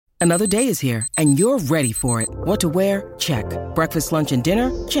Another day is here, and you're ready for it. What to wear? Check. Breakfast, lunch, and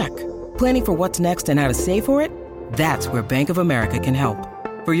dinner? Check. Planning for what's next and how to save for it? That's where Bank of America can help.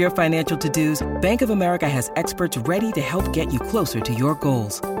 For your financial to-dos, Bank of America has experts ready to help get you closer to your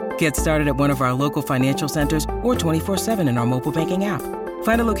goals. Get started at one of our local financial centers or 24/7 in our mobile banking app.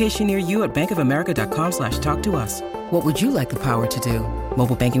 Find a location near you at bankofamerica.com/talktous. What would you like the power to do?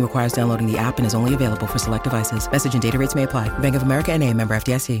 Mobile banking requires downloading the app and is only available for select devices. Message and data rates may apply. Bank of America N.A., member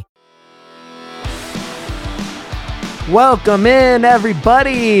FDIC. Welcome in,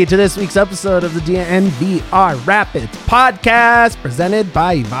 everybody, to this week's episode of the DNVR Rapids podcast presented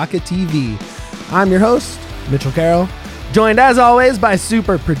by Ivaka TV. I'm your host, Mitchell Carroll, joined as always by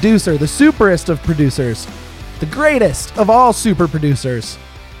super producer, the superest of producers, the greatest of all super producers,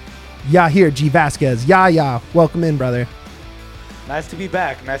 Yahir G. Vasquez. Yah, welcome in, brother. Nice to be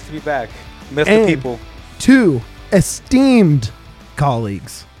back. Miss the people. Two esteemed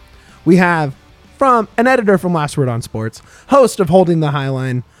colleagues. We have from an editor from Last Word on Sports, host of Holding the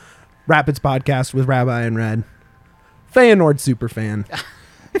Highline Rapids podcast with Rabbi and Red, Feyenoord superfan,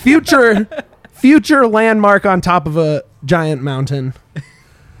 future landmark on top of a giant mountain.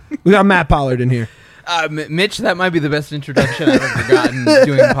 We got Matt Pollard in here. Mitch, that might be the best introduction I've ever gotten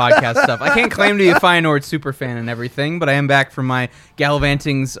doing podcast stuff. I can't claim to be a Feyenoord super fan and everything, but I am back from my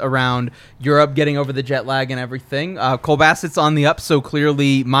gallivantings around Europe, getting over the jet lag and everything. Cole Bassett's on the up, so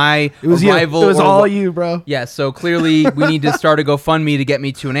clearly my arrival... It was all you, bro. Yeah, so clearly we need to start a GoFundMe to get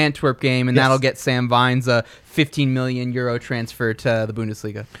me to an Antwerp game, and that'll get Sam Vines a 15 million euro transfer to the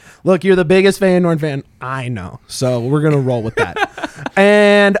Bundesliga. Look, you're the biggest Feyenoord fan I know, so we're going to roll with that.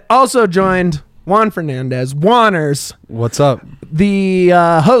 And also joined... Juan Fernandez, Juaners. What's up? The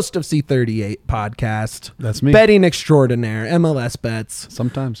host of C38 podcast. That's me. Betting extraordinaire, MLS bets.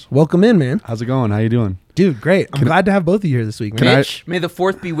 Sometimes. Welcome in, man. How's it going? How you doing? Dude, great. I'm glad to have both of you here this week, man. Mitch, may the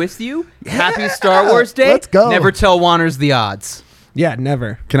 4th be with you. Happy Star Wars Day. Let's go. Never tell Juaners the odds. Yeah,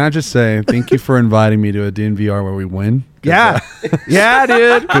 never. Can I just say thank you for inviting me to a DNVR where we win? Yeah. Yeah,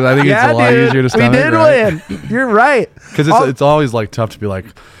 dude. Because I think it's a lot easier to stomach. We did win. You're right. Because it's always like tough to be like,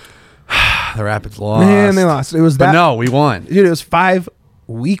 the Rapids lost. Man, they lost. It was that. But no, we won. Dude, it was 5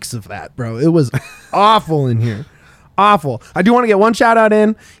 weeks of that, bro. It was awful in here. Awful. I do want to get one shout out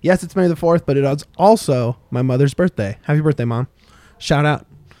in. Yes, it's May the 4th, but it was also my mother's birthday. Happy birthday, Mom. Shout out.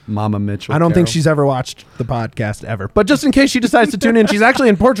 Mama Mitchell. I don't think she's ever watched the podcast ever. But just in case she decides to tune in, she's actually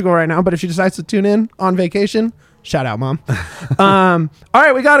in Portugal right now, but if she decides to tune in on vacation, shout out, Mom. All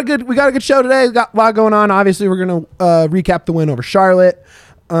right, we got a good show today. We got a lot going on. Obviously, we're going to recap the win over Charlotte.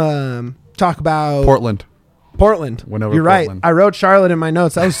 Talk about Portland. Win over You're right. Portland. I wrote Charlotte in my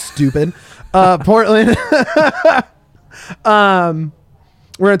notes. That was stupid. Portland. We're going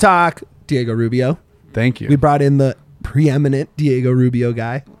to talk Diego Rubio. Thank you. We brought in the preeminent Diego Rubio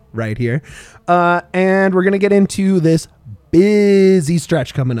guy right here. And we're going to get into this busy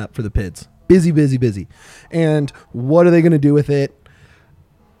stretch coming up for the Pids. Busy. And what are they going to do with it?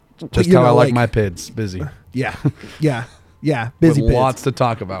 Just how I like my Pids. Busy. Yeah. Busy With Pids. lots to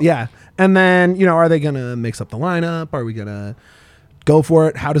talk about. Yeah. And then, are they going to mix up the lineup? Are we going to go for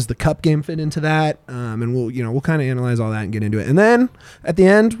it? How does the cup game fit into that? And we'll kind of analyze all that and get into it. And then at the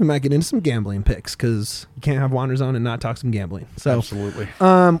end, we might get into some gambling picks because you can't have Wanderers on and not talk some gambling. So absolutely.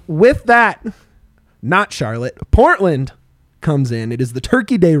 With that, not Charlotte, Portland comes in. It is the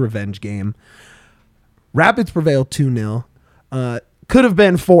Turkey Day revenge game. Rapids prevail 2-0. Could have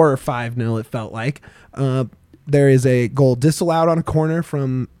been 4 or 5-0, it felt like. There is a goal disallowed on a corner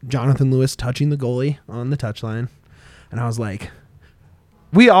from Jonathan Lewis touching the goalie on the touchline. And I was like,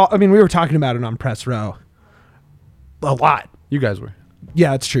 we were talking about it on press row a lot. You guys were.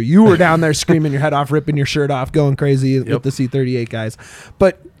 Yeah, it's true. You were down there screaming your head off, ripping your shirt off, going crazy with the C38 guys.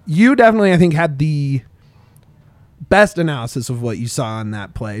 But you definitely, I think, had the best analysis of what you saw on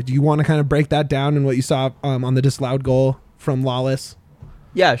that play. Do you want to kind of break that down and what you saw on the disallowed goal from Lawless?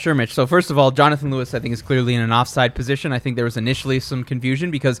 Yeah, sure, Mitch. So first of all, Jonathan Lewis, I think, is clearly in an offside position. I think there was initially some confusion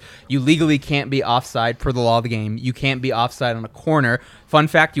because you legally can't be offside per the law of the game. You can't be offside on a corner. Fun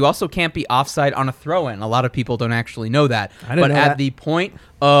fact, you also can't be offside on a throw-in. A lot of people don't actually know that. But at the point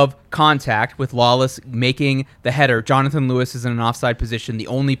of contact with Lawless making the header, Jonathan Lewis is in an offside position. The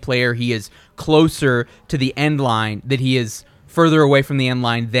only player he is closer to the end line, that he is further away from the end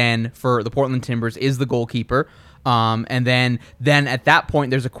line than for the Portland Timbers, is the goalkeeper. And then at that point,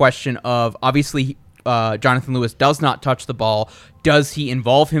 there's a question of, obviously, Jonathan Lewis does not touch the ball. does he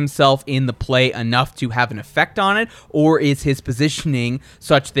involve himself in the play enough to have an effect on it, or is his positioning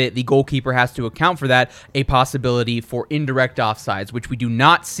such that the goalkeeper has to account for that a possibility for indirect offsides, which we do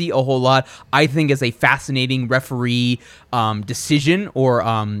not see a whole lot. I think is a fascinating referee decision or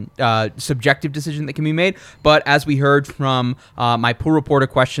subjective decision that can be made. But as we heard from my pool reporter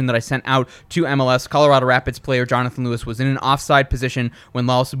question that I sent out to MLS, Colorado Rapids player Jonathan Lewis was in an offside position when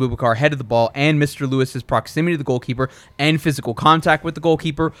Lalas Abubakar headed the ball, and Mr. Lewis's proximity to the goalkeeper and physical contact with the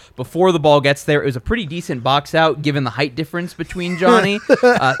goalkeeper before the ball gets there. It was a pretty decent box out given the height difference between Johnny.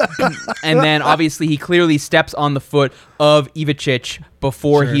 And then obviously he clearly steps on the foot of Ivicic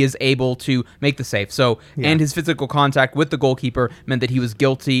before he is able to make the save. So, and his physical contact with the goalkeeper meant that he was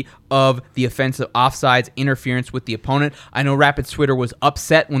guilty of the offense of offsides, interference with the opponent. I know Rapids Twitter was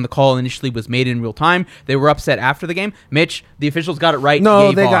upset when the call initially was made in real time. They were upset after the game. Mitch, the officials got it right. No,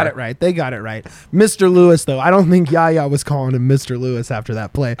 Yay, they VAR. got it right. They got it right. Mr. Lewis, though, I don't think Yaya was calling him Mr. Lewis after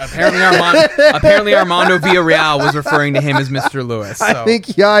that play. Apparently Armando Villarreal was referring to him as Mr. Lewis. So. I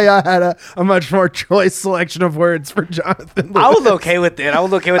think Yaya had a much more choice selection of words for Jonathan Lewis. I was okay with it. I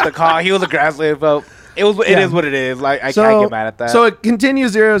was okay with the call. He was a grassland vote. It is what it is. Like I can't get mad at that. So it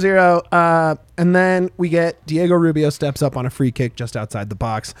continues 0-0, and then we get Diego Rubio steps up on a free kick just outside the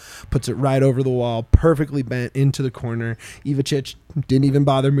box, puts it right over the wall, perfectly bent into the corner. Ivicic didn't even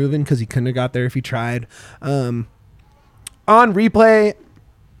bother moving because he couldn't have got there if he tried. On replay,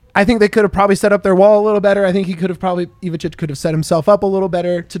 I think they could have probably set up their wall a little better. I think Ivicic could have set himself up a little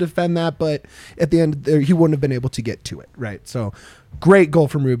better to defend that, but at the end, he wouldn't have been able to get to it, right? So great goal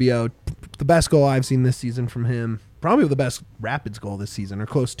from Rubio. The best goal I've seen this season from him. Probably the best Rapids goal this season, or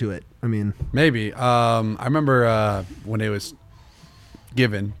close to it. I mean, Maybe. I remember when it was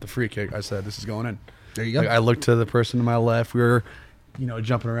given the free kick, I said, this is going in. there you go. Like, I looked to the person to my left. We were,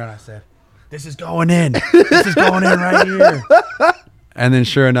 jumping around. I said, this is going in. This is going in right here. And then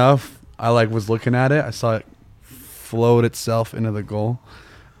sure enough, I was looking at it. I saw it float itself into the goal.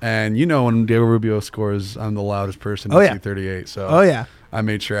 And when Diego Rubio scores, I'm the loudest person in C38. So I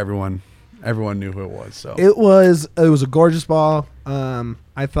made sure everyone knew who it was. So it was a gorgeous ball. I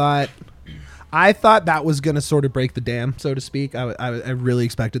thought that was going to sort of break the dam, so to speak. I really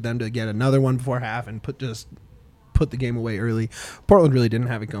expected them to get another one before half and put the game away early. Portland really didn't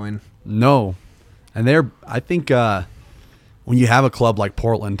have it going. No, and I think when you have a club like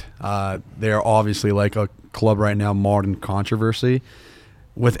Portland, they're obviously like a club right now marred in controversy.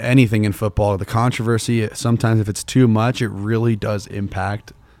 With anything in football, the controversy, sometimes if it's too much, it really does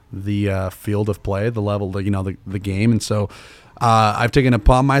impact the field of play, the level, the game. And so I've taken it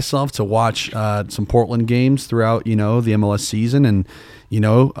upon myself to watch some Portland games throughout, the MLS season. And,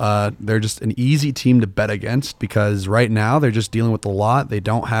 they're just an easy team to bet against because right now they're just dealing with a lot. They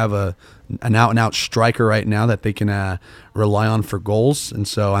don't have an out-and-out striker right now that they can rely on for goals. And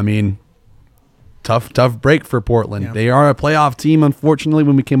so, I mean, tough break for Portland. Yeah. They are a playoff team, unfortunately,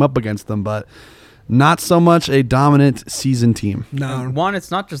 when we came up against them, but not so much a dominant season team. No. One,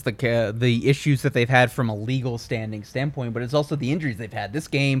 it's not just the issues that they've had from a legal standpoint, but it's also the injuries they've had. This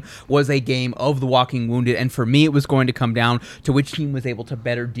game was a game of the walking wounded, and for me, it was going to come down to which team was able to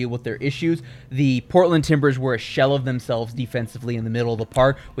better deal with their issues. The Portland Timbers were a shell of themselves defensively in the middle of the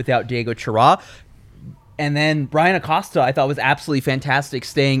park without Diego Chara. And then Brian Acosta, I thought, was absolutely fantastic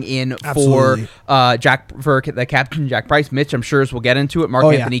staying in for the captain, Jack Price. Mitch, I'm sure, we'll get into it.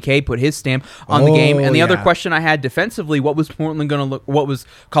 Mark-Anthony Kaye put his stamp on the game. And the other question I had defensively, what was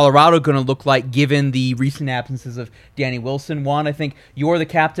Colorado going to look like given the recent absences of Danny Wilson? One, I think you're the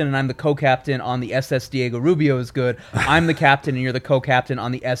captain and I'm the co-captain on the SS Diego Rubio is good. I'm the captain and you're the co-captain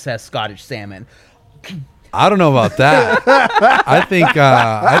on the SS Scottish Salmon. I don't know about that. I think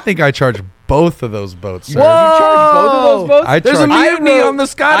I charge both of those boats, sir. Whoa! You charge both of those boats? There's a mutiny on the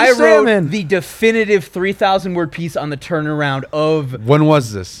Scottish Salmon. I wrote the definitive 3,000-word piece on the turnaround of... When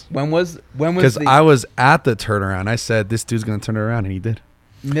was this? When was Because I was at the turnaround. I said, this dude's going to turn it around, and he did.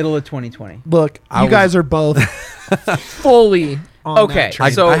 Middle of 2020. Look, you guys are both fully on that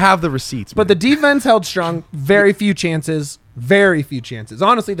train. I have the receipts. But the defense held strong. Very few chances.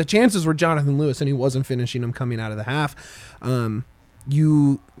 Honestly, the chances were Jonathan Lewis, and he wasn't finishing them coming out of the half.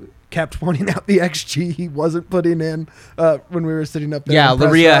 You kept pointing out the XG he wasn't putting in when we were sitting up there. Yeah,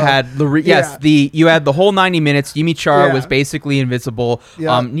 you had the whole 90 minutes. Yimi Chara was basically invisible.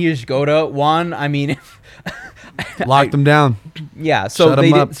 Yeah. Nijgoda won. I mean, Locked him down. Yeah, so Shut they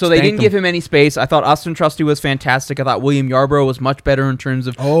him up, they didn't spanked give him. him any space. I thought Austin Trusty was fantastic. I thought William Yarbrough was much better in terms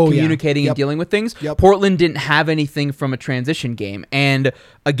of communicating and dealing with things. Yep. Portland didn't have anything from a transition game. And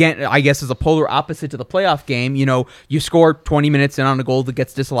again, I guess as a polar opposite to the playoff game, you score 20 minutes in on a goal that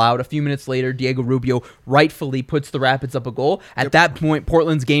gets disallowed. A few minutes later, Diego Rubio rightfully puts the Rapids up a goal. At that point,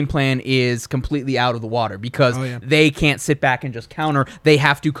 Portland's game plan is completely out of the water because they can't sit back and just counter. They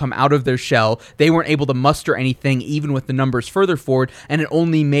have to come out of their shell. They weren't able to muster anything even with the numbers further forward, and it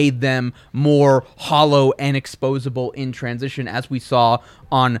only made them more hollow and exposable in transition, as we saw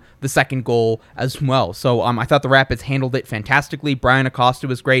on the second goal as well. So I thought the Rapids handled it fantastically. Brian Acosta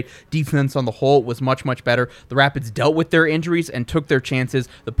was great. Defense on the whole was much, much better. The Rapids dealt with their injuries and took their chances.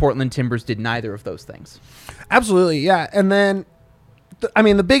 The Portland Timbers did neither of those things. Absolutely, yeah. And then,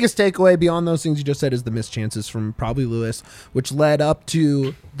 the biggest takeaway beyond those things you just said is the missed chances from probably Lewis, which led up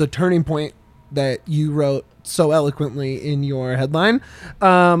to the turning point that you wrote so eloquently in your headline,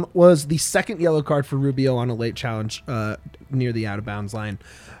 was the second yellow card for Rubio on a late challenge near the out-of-bounds line.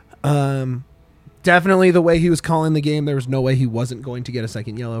 Definitely the way he was calling the game, there was no way he wasn't going to get a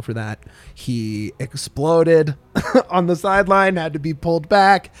second yellow for that. He exploded on the sideline, had to be pulled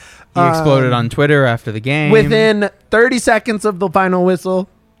back. He exploded on Twitter after the game. Within 30 seconds of the final whistle,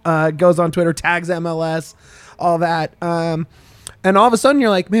 goes on Twitter, tags MLS, all that. And all of a sudden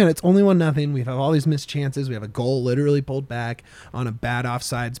you're like, man, it's only 1-0. We have all these missed chances. We have a goal literally pulled back on a bad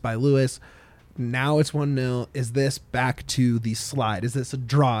offsides by Lewis. Now it's 1-0. Is this back to the slide? Is this a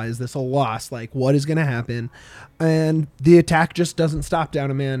draw? Is this a loss? Like, what is going to happen? And the attack just doesn't stop down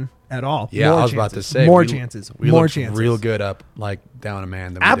a man at all. Yeah, I was about to say. More chances. We More looked chances. real good up, like, down a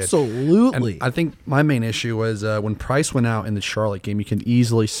man. Than we Absolutely. did. And I think my main issue was when Price went out in the Charlotte game, you can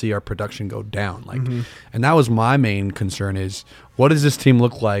easily see our production go down. And that was my main concern is, what does this team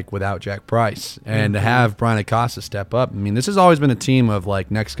look like without Jack Price? And to have Brian Acosta step up. I mean, this has always been a team of, like,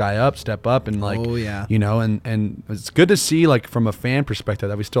 next guy up, step up, and, like, and it's good to see, like, from a fan perspective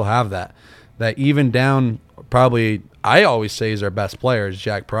that we still have that. That even down, probably, I always say is our best player is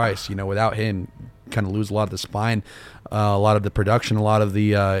Jack Price. Without him, kind of lose a lot of the spine, a lot of the production, a lot of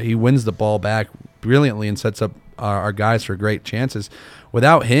the he wins the ball back brilliantly and sets up our guys for great chances.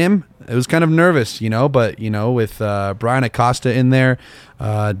 Without him, it was kind of nervous, but with Brian Acosta in there,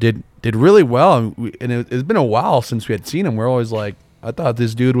 did really well. And it's been a while since we had seen him. We're always like, I thought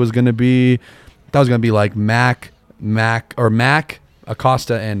this dude was going to be, like Mac,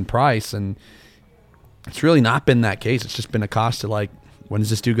 Acosta, and Price, and it's really not been that case. It's just been Acosta, like, when is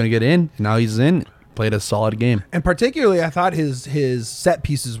this dude going to get in? And now he's in. Played a solid game. And particularly, I thought his set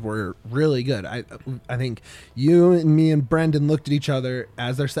pieces were really good. I think you and me and Brendan looked at each other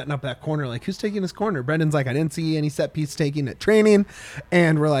as they're setting up that corner, like, who's taking this corner? Brendan's like, I didn't see any set piece taking at training.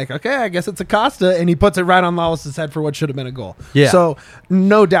 And we're like, okay, I guess it's Acosta. And he puts it right on Lawless's head for what should have been a goal. Yeah. So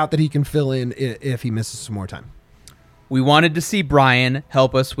no doubt that he can fill in if he misses some more time. We wanted to see Brian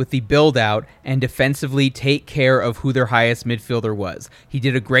help us with the build-out and defensively take care of who their highest midfielder was. He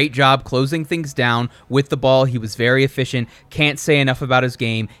did a great job closing things down with the ball. He was very efficient. Can't say enough about his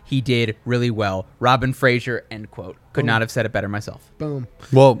game. He did really well. Robin Fraser, end quote. Could not have said it better myself. Boom.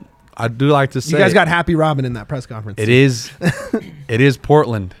 Well, I do like to say, you guys got Happy Robin in that press conference. It is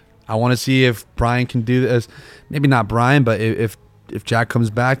Portland. I want to see if Brian can do this. Maybe not Brian, but if Jack comes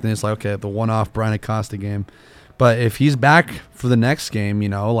back, then it's like, okay, the one-off Brian Acosta game. But if he's back for the next game,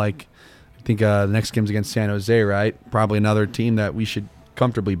 like, I think the next game's against San Jose, right? Probably another team that we should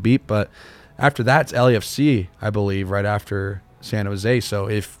comfortably beat. But after that, it's LAFC, I believe, right after San Jose. So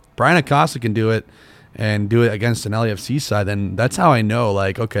if Brian Acosta can do it and do it against an LAFC side, then that's how I know,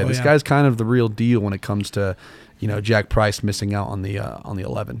 like, okay, this guy's kind of the real deal when it comes to, Jack Price missing out on the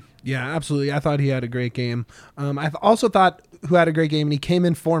 11. Yeah, absolutely. I thought he had a great game. I also thought who had a great game, and he came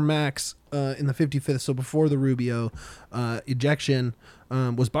in for max in the 55th, so before the Rubio ejection,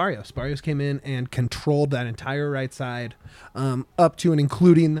 was Barrios. Barrios came in and controlled that entire right side up to and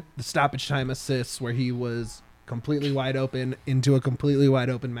including the stoppage time assists where he was completely wide open into a completely wide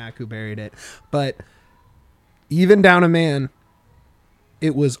open Mac who buried it. But even down a man,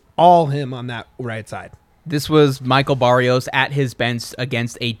 it was all him on that right side. This was Michael Barrios at his best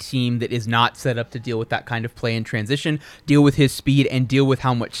against a team that is not set up to deal with that kind of play in transition, deal with his speed, and deal with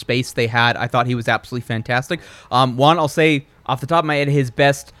how much space they had. I thought he was absolutely fantastic. One, I'll say off the top of my head, his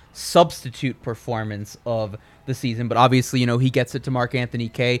best substitute performance of the season, but obviously, he gets it to Mark Anthony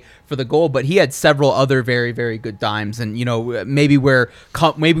Kaye for the goal, but he had several other very, very good dimes. And, maybe we're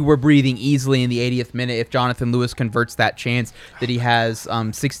breathing easily in the 80th minute if Jonathan Lewis converts that chance that he has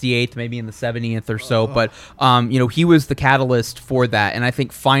 68th, maybe in the 70th or so. But, he was the catalyst for that. And I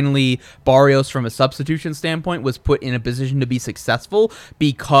think finally Barrios, from a substitution standpoint, was put in a position to be successful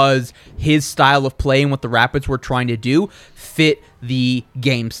because his style of play and what the Rapids were trying to do fit the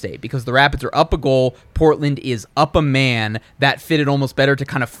game state, because the Rapids are up a goal, Portland is up a man. That fitted almost better to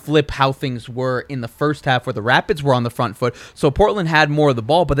kind of flip how things were in the first half where the Rapids were on the front foot. So Portland had more of the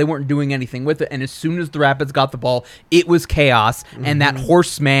ball, but they weren't doing anything with it. And as soon as the Rapids got the ball, it was chaos. And that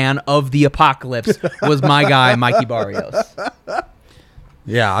horseman of the apocalypse was my guy, Mikey Barrios.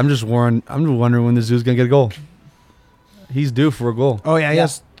 Yeah, I'm wondering when this dude's going to get a goal. He's due for a goal. Oh, yeah, he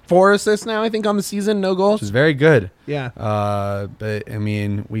has 4 assists now, I think, on the season, no goals. Which is very good. Yeah. But, I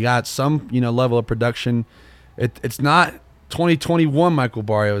mean, we got some, level of production. It's not 2021 Michael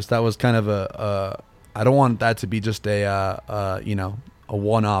Barrios. That was kind of I don't want that to be just a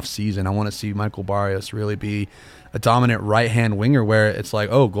one-off season. I want to see Michael Barrios really be a dominant right-hand winger where it's like,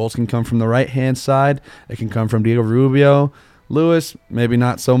 goals can come from the right-hand side. It can come from Diego Rubio. Lewis, maybe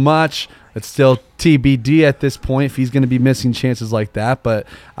not so much. It's still TBD at this point if he's going to be missing chances like that. But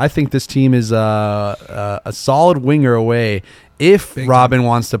I think this team is a solid winger away if Robin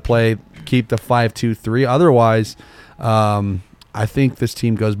wants to keep the 5-2-3. Otherwise, I think this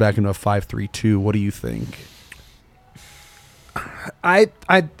team goes back into a 5-3-2. What do you think? I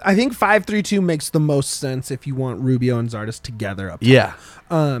think 5-3-2 makes the most sense if you want Rubio and Zardes together up top. Yeah.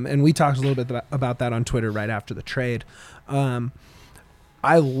 And we talked a little bit about that on Twitter right after the trade.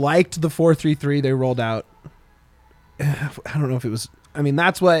 I liked the 4-3-3 they rolled out. I don't know if it was. I mean,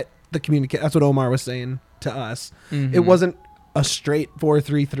 that's what that's what Omar was saying to us. Mm-hmm. It wasn't a straight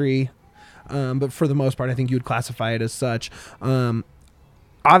 4-3-3, but for the most part, I think you would classify it as such.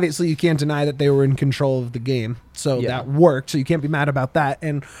 Obviously, you can't deny that they were in control of the game, so that worked. So you can't be mad about that.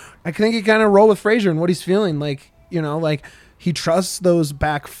 And I think you kind of roll with Frazier and what he's feeling. Like he trusts those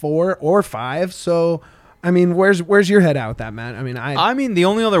back 4 or 5. So. I mean, where's your head at with that, Matt? I mean, the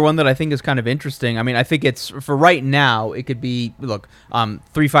only other one that I think is kind of interesting. I mean, I think it's for right now. It could be 3-5-2,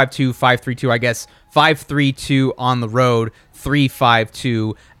 5-3-2. I guess 5-3-2 on the road,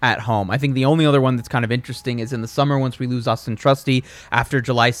 3-5-2 at home. I think the only other one that's kind of interesting is in the summer once we lose Austin Trusty after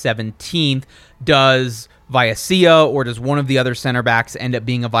July 17th. Does Viacia or does one of the other center backs end up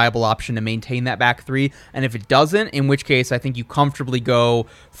being a viable option to maintain that back 3? And if it doesn't, in which case I think you comfortably go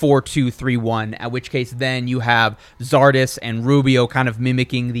 4-2-3-1, at which case then you have Zardes and Rubio kind of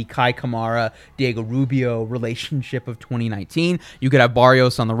mimicking the Kai Kamara, Diego Rubio relationship of 2019. You could have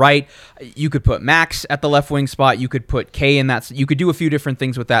Barrios on the right. You could put Max at the left wing spot. You could put Kaye in that. You could do a few different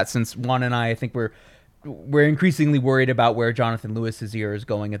things with that, since Juan and I think we're increasingly worried about where Jonathan Lewis's ear is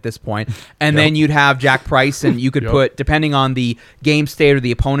going at this point. And then you'd have Jack Price, and you could put, depending on the game state or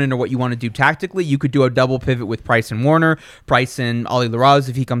the opponent or what you want to do tactically, you could do a double pivot with Price and Warner, Price and Ali Larraz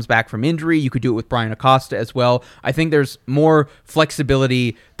if he comes back from injury. You could do it with Brian Acosta as well. I think there's more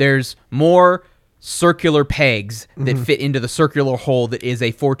flexibility. There's more circular pegs that fit into the circular hole that is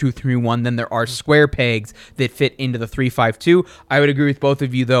a 4-2-3-1 than there are square pegs that fit into the 3-5-2. I would agree with both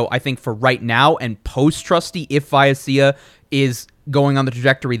of you, though. I think for right now and post-Trusty, if Viacia is going on the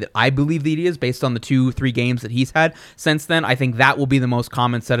trajectory that I believe that he is based on the 2-3 games that he's had since then, I think that will be the most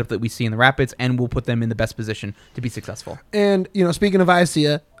common setup that we see in the Rapids and will put them in the best position to be successful. And, speaking of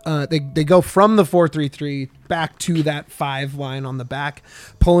Viacia, they go from the 4-3-3 back to that 5 line on the back,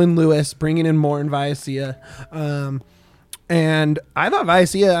 pulling Lewis, bringing in Moore and Viacia. And I thought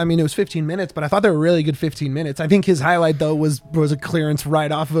Viacia, it was 15 minutes, but I thought they were really good 15 minutes. I think his highlight, though, was a clearance right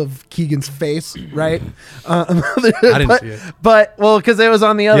off of Keegan's face, right? I didn't see it. But, because it was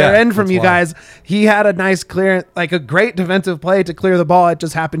on the other end from you why. guys. He had a nice clearance, like a great defensive play to clear the ball. It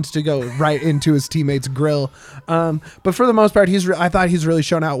just happened to go right into his teammate's grill. But for the most part, I thought he's really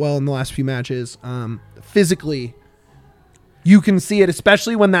shown out well in the last few matches. Physically, you can see it,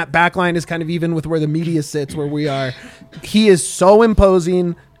 especially when that back line is kind of even with where the media sits, where we are. He is so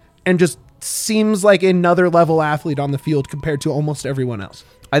imposing and just seems like another level athlete on the field compared to almost everyone else.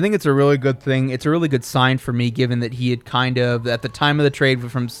 I think it's a really good thing. It's a really good sign for me, given that he had kind of, at the time of the trade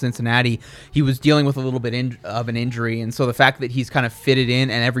from Cincinnati, he was dealing with a little bit of an injury. And so the fact that he's kind of fitted in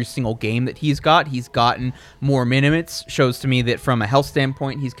and every single game that he's gotten more minutes, shows to me that from a health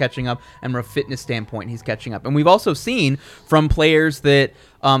standpoint, he's catching up, and from a fitness standpoint, he's catching up. And we've also seen from players that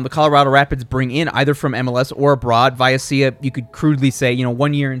the Colorado Rapids bring in, either from MLS or abroad. Vallecilla, you could crudely say,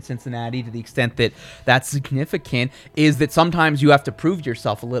 1 year in Cincinnati, to the extent that that's significant, is that sometimes you have to prove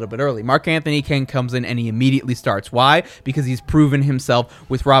yourself a little bit early. Mark Anthony King comes in and he immediately starts. Why? Because he's proven himself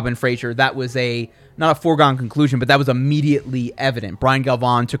with Robin Fraser. That was not a foregone conclusion, but that was immediately evident. Brian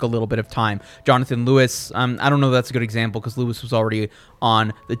Galvan took a little bit of time. Jonathan Lewis, I don't know if that's a good example because Lewis was already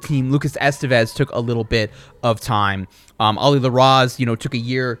on the team. Lucas Estevez took a little bit of time. Ali Larraz, took a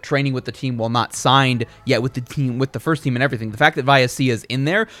year training with the team while not signed yet with the team, with the first team and everything. The fact that Vallecilla is in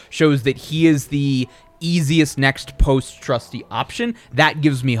there shows that he is the easiest next post-Trusty option. That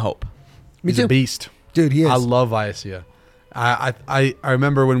gives me hope. He's a beast. Dude, he is. I love Vallecilla. I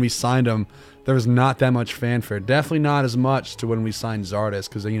remember when we signed him, there was not that much fanfare. Definitely not as much to when we signed Zardes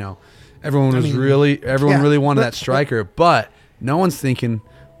because, everyone really wanted that striker. But no one's thinking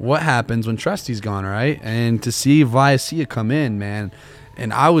what happens when Trusty's gone, right? And to see Vallecilla come in, man,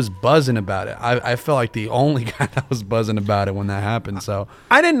 and I was buzzing about it. I felt like the only guy that was buzzing about it when that happened. So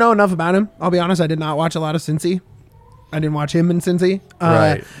I didn't know enough about him. I'll be honest. I did not watch a lot of Cincy. I didn't watch him in Cincy.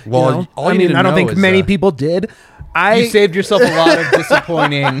 Right. Well, I don't think many people did. You saved yourself a lot of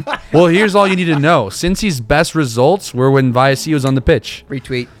disappointing. Well, here's all you need to know. Cincy's best results were when Vallecilla was on the pitch.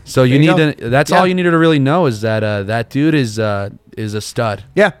 Retweet. So that's all you needed to really know is that that dude is a stud.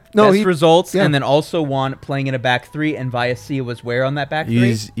 Yeah. No, best results, and then also won playing in a back three, and Vallecilla was where on that back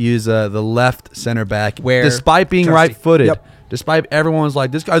three? He's the left center back. Where despite being right-footed. Yep. Despite everyone was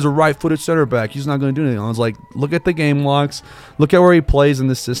like, this guy's a right-footed center back. He's not going to do anything. I was like, look at the game logs. Look at where he plays in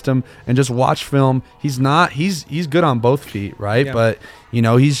the system and just watch film. He's good on both feet, right? Yeah. But,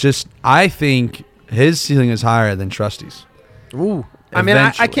 I think his ceiling is higher than Trusty's. Ooh. I mean,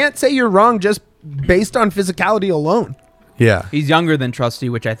 I can't say you're wrong just based on physicality alone. Yeah. He's younger than Trusty,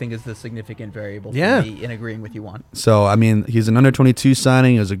 which I think is the significant variable for me in agreeing with you on. So, I mean, he's an under-22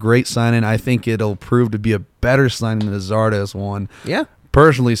 signing. It was a great signing. I think it'll prove to be a better signing than the Zardes one. Yeah.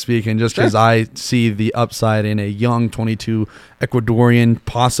 Personally speaking, just because I see the upside in a young 22 Ecuadorian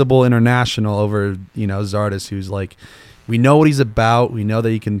possible international over, Zardes, who's like, we know what he's about. We know that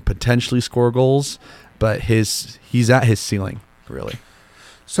he can potentially score goals, but he's at his ceiling, really.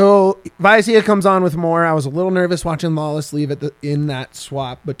 So Vallecilla comes on with more. I was a little nervous watching Lawless leave in that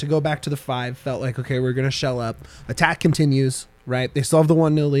swap, but to go back to the 5, felt like, okay, we're going to shell up. Attack continues, right? They still have the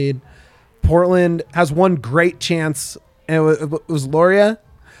 1-0 lead. Portland has one great chance, and it was Loria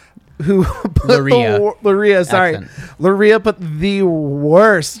who put Loria, sorry. Loria put the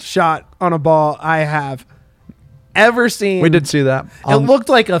worst shot on a ball I have ever seen. We did see that. It looked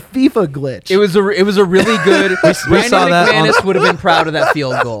like a FIFA glitch. It was a really good. we saw that. McManus would have been proud of that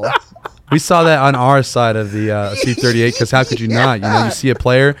field goal. We saw that on our side of the C38 because how could you not? You see a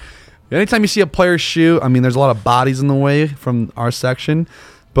player. Anytime you see a player shoot, I mean, there's a lot of bodies in the way from our section,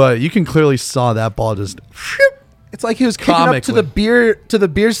 but you can clearly saw that ball just. It's like he was kicking up to the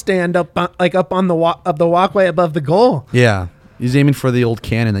beer stand up on the walkway above the goal. Yeah. He's aiming for the old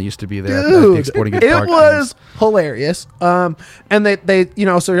cannon that used to be there. Dude, at the Sporting Goods Park. It was hilarious. And they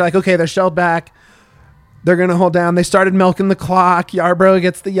so you're like, okay, they're shelled back. They're going to hold down. They started milking the clock. Yarbrough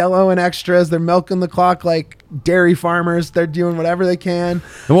gets the yellow and extras. They're milking the clock like dairy farmers. They're doing whatever they can.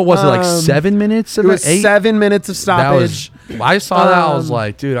 And what was it, like 7 minutes? It was 7 minutes of stoppage. I saw that. I was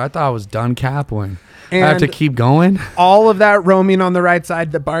like, dude, I thought I was done capping. I have to keep going. All of that roaming on the right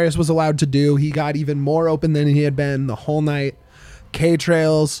side that Barrios was allowed to do. He got even more open than he had been the whole night.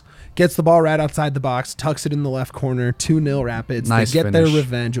 K-Trails gets the ball right outside the box, tucks it in the left corner, 2-0 Rapids. Nice they get finish. their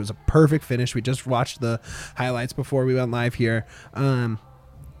revenge. It was a perfect finish. We just watched the highlights before we went live here. Can't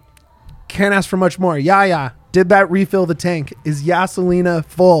ask for much more. Yaya, did that refill the tank? Is Yaselina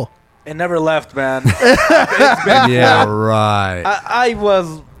full? It never left, man. Yeah, right. I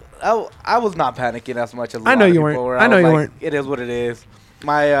was not panicking as much as I know you weren't. I know you weren't. It is what it is.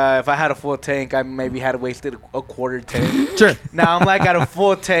 My if I had a full tank, I maybe had wasted a quarter tank. Sure. Now I'm like at a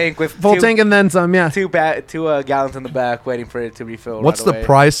full tank with tank and then some. Yeah. two gallons in the back, waiting for it to refill. What's the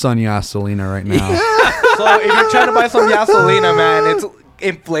price on Yaselina right now? So if you're trying to buy some Yaselina, man, it's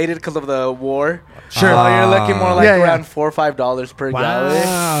inflated because of the war. Sure. So you're looking more like around $4 or $5 per gallon.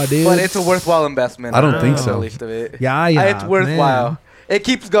 Wow, dude. But it's a worthwhile investment. I don't think so. The least of it. Yeah, It's worthwhile. Man. It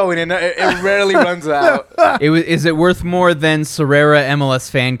keeps going and it rarely runs out. Is it worth more than Sorera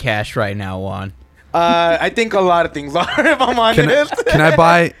MLS fan cash right now, Juan? I think a lot of things are, if I'm honest. Can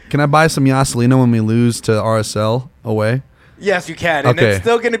I buy some Yaselina when we lose to RSL away? Yes, you can. And it's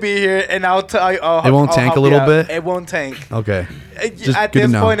still going to be here, and I'll tell you. It won't tank a little bit? It won't tank. Okay. At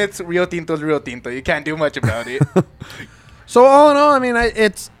this point, it's Rio Tinto's Rio Tinto. You can't do much about it. So all in all, I mean,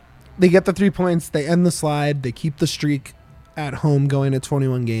 they get the 3 points. They end the slide. They keep the streak at home going to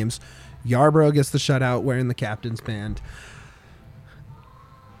 21 games. Yarbrough gets the shutout wearing the captain's band.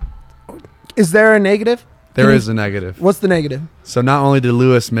 Is there a negative? There is a negative. What's the negative? So not only did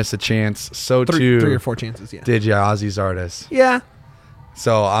Lewis miss a chance, so too 3 or 4 chances, yeah. did Ozzy Zardes. Yeah.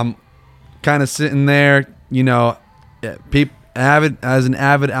 So I'm kind of sitting there, as an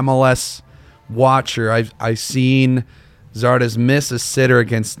avid MLS watcher, I seen Zardes miss a sitter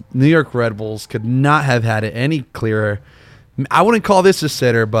against New York Red Bulls. Could not have had it any clearer. I wouldn't call this a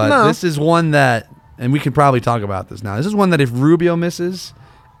sitter, but this is one that, and we can probably talk about this now. This is one that if Rubio misses,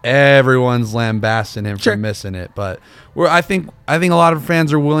 everyone's lambasting him for missing it. But I think a lot of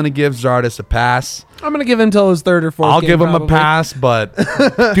fans are willing to give Zardes a pass. I'm going to give him till his 3rd or 4th I'll game, give him probably. a pass, but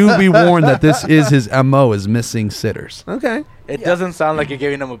do be warned that this is his MO, is missing sitters. Okay. It doesn't sound like you're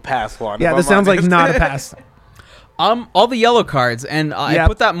giving him a pass, Juan. Yeah, this sounds like not a pass. All the yellow cards, and I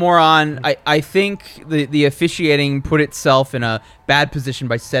put that more on. I think the officiating put itself in a bad position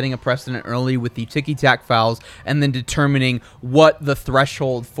by setting a precedent early with the ticky-tack fouls and then determining what the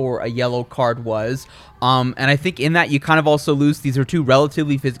threshold for a yellow card was. And I think in that you kind of also lose. These are 2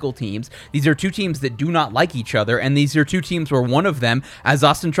 relatively physical teams. These are 2 teams that do not like each other, and these are 2 teams where one of them, as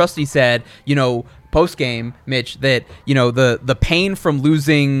Austin Trusty said, post-game, Mitch, that the pain from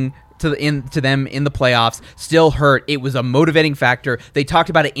losing to them in the playoffs still hurt. It was a motivating factor. They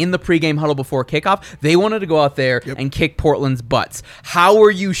talked about it in the pregame huddle before kickoff. They wanted to go out there and kick Portland's butts. How are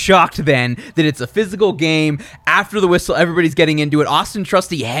you shocked then that it's a physical game? After the whistle, everybody's getting into it. Austin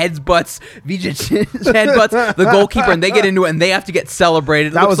Trusty headbutts the goalkeeper, and they get into it, and they have to get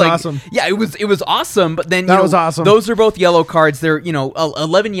celebrated. That was awesome. Yeah, it was awesome. But then was awesome. Those are both yellow cards. They're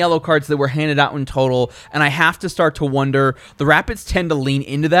 11 yellow cards that were handed out in total, and I have to start to wonder. The Rapids tend to lean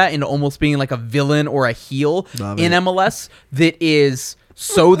into that, into almost being like a villain or a heel in MLS that is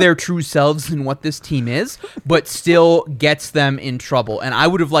so their true selves in what this team is, but still gets them in trouble. And I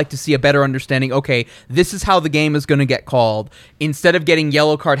would have liked to see a better understanding. Okay, this is how the game is going to get called. Instead of getting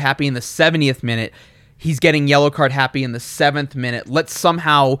yellow card happy in the 70th minute, he's getting yellow card happy in the 7th minute. Let's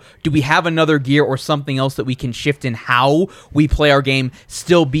somehow, do we have another gear or something else that we can shift in how we play our game,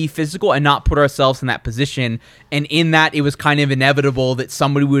 still be physical and not put ourselves in that position? And in that, it was kind of inevitable that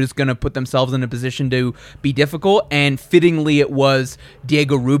somebody was going to put themselves in a position to be difficult. And fittingly, it was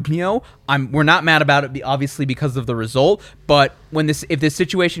Diego Rubio. We're not mad about it, obviously, because of the result. But if this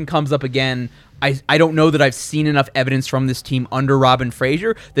situation comes up again, I don't know that I've seen enough evidence from this team under Robin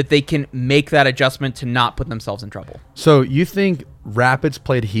Fraser that they can make that adjustment to not put themselves in trouble. So you think Rapids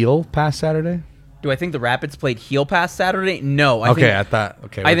played heel past Saturday? Do I think the Rapids played heel past Saturday? No. I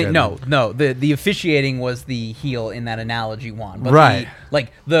think no. The officiating was the heel in that analogy, Juan. But right.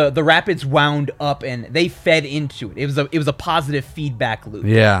 The Rapids wound up and they fed into it. It was a positive feedback loop.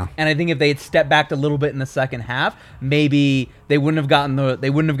 Yeah. And I think if they had stepped back a little bit in the second half, maybe they wouldn't have gotten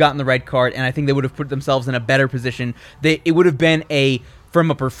the red card, and I think they would have put themselves in a better position. It would have been from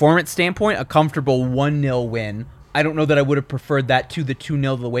a performance standpoint, a comfortable 1-0 win. I don't know that I would have preferred that to the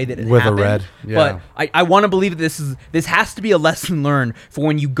 2-0 the way that it with happened. a red. Yeah. But I want to believe that this has to be a lesson learned for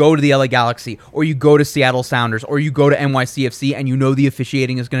when you go to the LA Galaxy or you go to Seattle Sounders or you go to NYCFC and the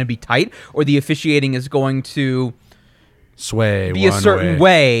officiating is going to be tight or the officiating is going to sway be a certain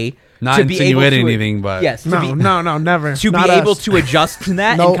way. Not to be insinuating able to, anything, but yes, no, never. To Not be able us. to adjust to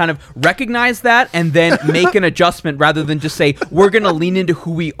that Nope. and kind of recognize that and then make an adjustment rather than just say, we're going to lean into who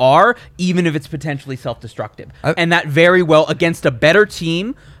we are, even if it's potentially self-destructive. And that very well, against a better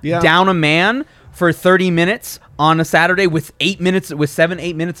team, down a man for 30 minutes on a Saturday with 8 minutes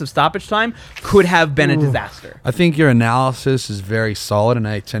of stoppage time could have been a disaster. I think your analysis is very solid, and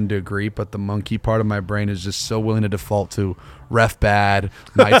I tend to agree, but the monkey part of my brain is just so willing to default to ref bad,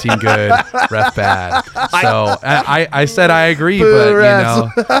 my team good, ref bad. So I said I agree, but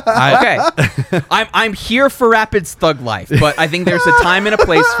okay. I'm here for Rapids thug life, but I think there's a time and a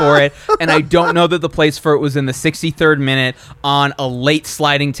place for it, and I don't know that the place for it was in the 63rd minute on a late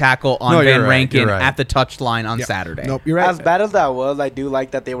sliding tackle on Van Rankin at the touchline on Saturday. Nope, you're right. As bad as that was, I do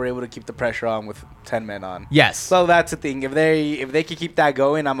like that they were able to keep the pressure on with 10 men on. Yes. So that's the thing. If they can keep that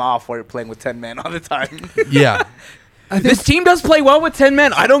going, I'm all for it playing with 10 men all the time. Yeah. This team does play well with 10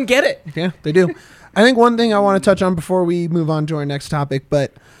 men. I don't get it. Yeah, they do. I think one thing I want to touch on before we move on to our next topic,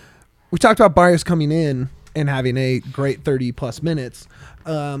 but we talked about Barrios coming in and having a great 30-plus minutes.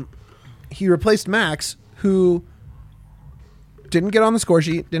 He replaced Max, who didn't get on the score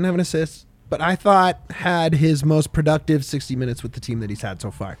sheet, didn't have an assist, but I thought had his most productive 60 minutes with the team that he's had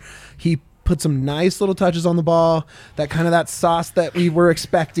so far. He put some nice little touches on the ball. That sauce that we were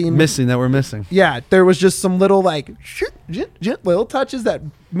expecting. That we're missing. Yeah, there was just some little little touches that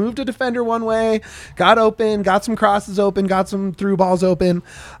moved a defender one way, got open, got some crosses open, got some through balls open.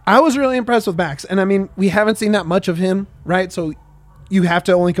 I was really impressed with Max. And I mean, we haven't seen that much of him, right? So you have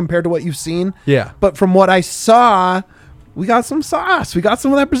to only compare to what you've seen. Yeah. But from what I saw, we got some sauce. We got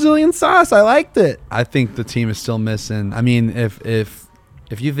some of that Brazilian sauce. I liked it. I think the team is still missing. I mean,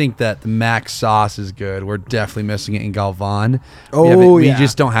 if you think that the Max sauce is good, we're definitely missing it in Galvan. We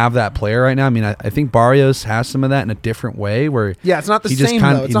just don't have that player right now. I mean, I think Barrios has some of that in a different way. Where it's not the he same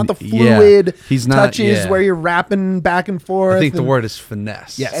just though. It's not the fluid he's not, touches where you're wrapping back and forth. I think the word is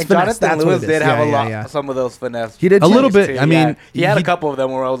finesse. Yes. And finesse, Jonathan Lewis did have some of those finesse. He did a little bit. I mean, he had a couple of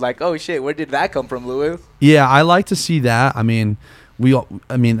them where I was like, "Oh shit, where did that come from, Lewis?" Yeah, I like to see that. I mean,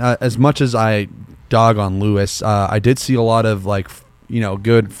 as much as I dog on Lewis, I did see a lot of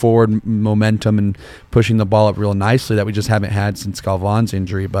good forward momentum and pushing the ball up real nicely that we just haven't had since Galvan's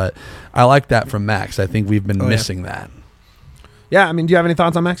injury. But I like that from Max. I think we've been missing that. Yeah, I mean, do you have any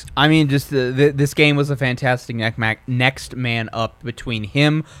thoughts on Max? I mean, just this game was a fantastic next man up between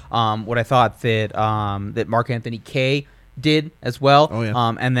him. What I thought that Mark Anthony Kaye did as well. Oh,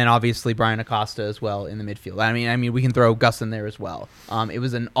 yeah. And then obviously Brian Acosta as well in the midfield. I mean, we can throw Gus in there as well. It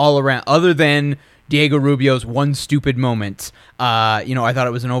was an all around, other than Diego Rubio's one stupid moment. I thought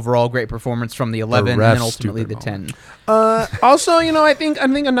it was an overall great performance from the 11 and then ultimately the 10. Also, I think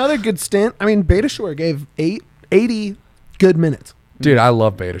another good stint. I mean, Beta Shore gave 80 good minutes. Dude, I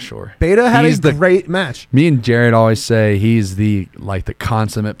love Beta Shore. Beta had a great match. Me and Jared always say he's the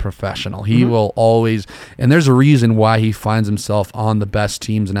consummate professional. He will always, and there's a reason why he finds himself on the best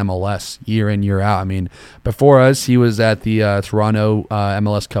teams in MLS year in, year out. I mean, before us, he was at the Toronto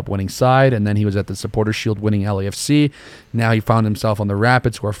MLS Cup winning side, and then he was at the Supporters Shield winning LAFC. Now he found himself on the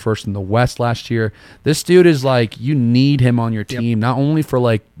Rapids, who are first in the West last year. This dude is you need him on your team, not only for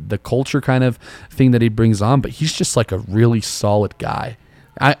the culture kind of thing that he brings on, but he's just a really solid guy.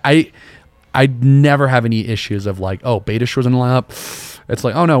 I never have any issues of Beta Shore's in the lineup. It's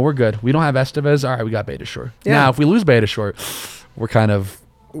oh no, we're good. We don't have Estevez. All right, we got Beta Shore. Yeah. Now if we lose Beta Shore, we're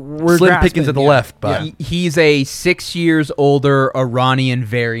slim pickings at the left. But he's a 6 years older Iranian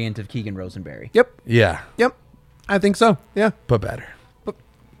variant of Keegan Rosenberry. Yep. Yeah. Yep. I think so. Yeah. But better.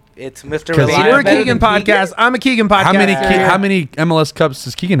 It's Mr. We're a Keegan podcast. I'm a Keegan podcast. How many MLS Cups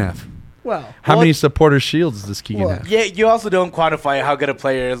does Keegan have? How many Supporters Shields does Keegan have? Yeah, you also don't quantify how good a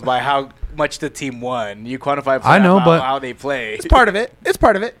player is by how much the team won. You quantify how they play. It's part of it. It is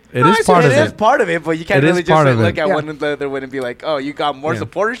part of it. It is part of it, but you can't really just look at one another and be like, "Oh, you got more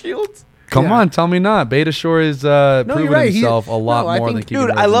Supporter Shields." Come on, tell me not. Beta Shore is proven himself a lot more than Keegan.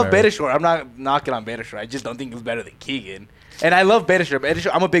 Dude, I love Beta Shore. I'm not knocking on Beta Shore. I just don't think he's better than Keegan. And I love Beta Shore.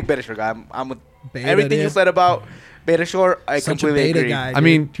 I'm a big Beta Shore guy. I'm with everything you said about Beta Shore. I completely agree. Guy, I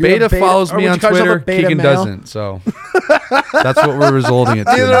mean, Beta follows me on Twitter. Keegan doesn't. So that's what we're resulting it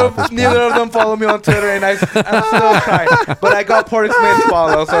to. Neither of them follow me on Twitter, and I'm still trying. But I got Porter Smith to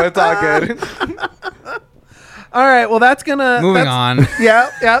follow, so it's all good. All right, well, moving on.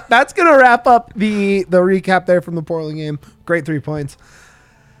 Yeah, that's gonna wrap up the recap there from the Portland game. Great 3 points.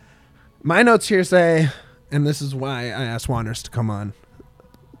 My notes here say, and this is why I asked Wanderers to come on,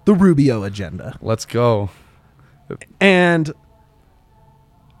 the Rubio agenda. Let's go. And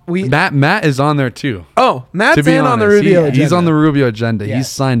Matt is on there too. Oh, Matt's in on the Rubio agenda. He's on the Rubio agenda. Yeah. He's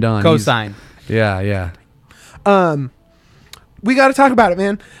signed on. Co-sign. Yeah. We got to talk about it,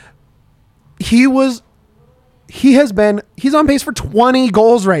 man. He's on pace for 20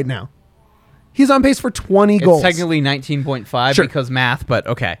 goals right now. He's on pace for 20 goals. It's technically 19.5 because math, but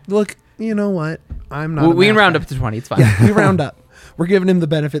okay. Look, you know what? I'm not. We can round up to 20. It's fine. Yeah, we round up. We're giving him the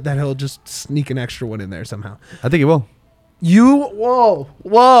benefit that he'll just sneak an extra one in there somehow. I think he will.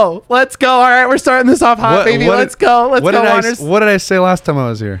 Whoa. Let's go. All right, we're starting this off hot, baby. Let's go. Let's go, Wanderers. What did I say last time I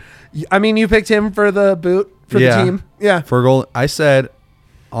was here? I mean, you picked him for the boot for the team. Yeah. For a goal. I said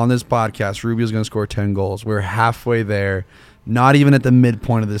on this podcast, Rubio's going to score 10 goals. We're halfway there. Not even at the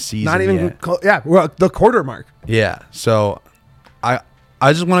midpoint of the season. Not even yet. We're at the quarter mark. Yeah. So I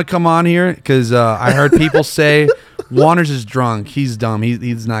just want to come on here because I heard people say Wanderers is drunk. He's dumb.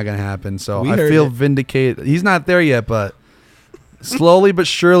 He's not going to happen. So I feel vindicated. He's not there yet, but slowly but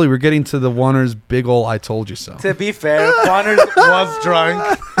surely we're getting to the Wanderers big ol' I told you so. To be fair, Wanderers was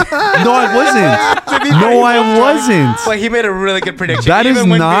drunk. No, I wasn't. But he made a really good prediction. That is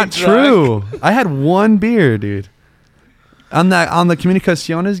not true. I had one beer, dude. On the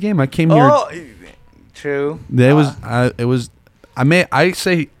Comunicaciones game, I came here. True. It was I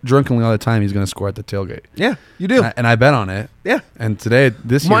say drunkenly all the time he's going to score at the tailgate. Yeah, you do. And I bet on it. Yeah. And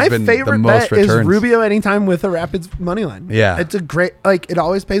this My year's been the favorite most bet returns. is Rubio anytime with a Rapids money line. Yeah. It's a great, like, it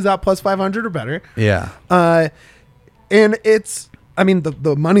always pays out plus 500 or better. Yeah. And it's, I mean,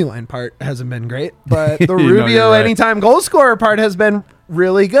 the money line part hasn't been great, but the you're Rubio right. anytime goal scorer part has been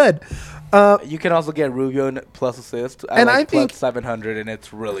really good. You can also get Rubio plus assist. And I like think- plus 700, and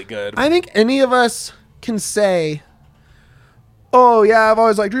it's really good. I think any of us can say, oh, yeah, I've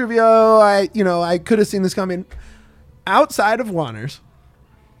always liked Rubio. I could have seen this coming. Outside of Wanners,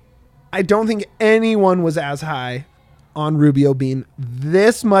 I don't think anyone was as high on Rubio being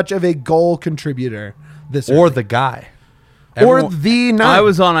this much of a goal contributor this Or early. the guy. Or Everyone- the nine. I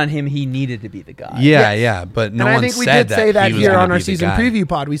was on him. He needed to be the guy. Yeah, but no and I one think we said did say that he was here gonna on our be the season guy. preview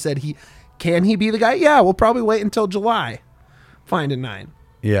pod. We said can he be the guy? Yeah, we'll probably wait until July. Find a 9.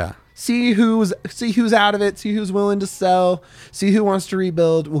 Yeah. See who's out of it. See who's willing to sell. See who wants to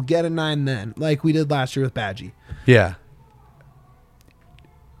rebuild. We'll get a 9 then, like we did last year with Badgie. Yeah.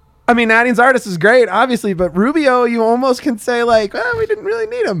 I mean, adding Zardes is great, obviously, but Rubio, you almost can say like, well, we didn't really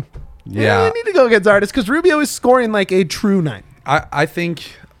need him. We Yeah. really need to go get Zardes because Rubio is scoring like a true 9. I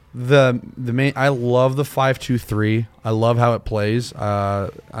think the main, I love the 5-2-3. I love how it plays.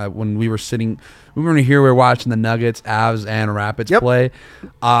 When we were here, we were watching the Nuggets, Avs, and Rapids play.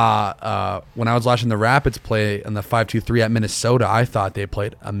 When I was watching the Rapids play in the 5-2-3 at Minnesota, I thought they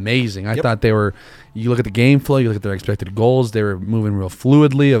played amazing. I thought they were. You look at the game flow, you look at their expected goals. They were moving real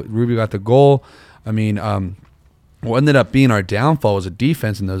fluidly. Rubio got the goal. I mean, what ended up being our downfall was a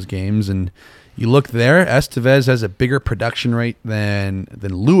defense in those games, and you look there, Estevez has a bigger production rate than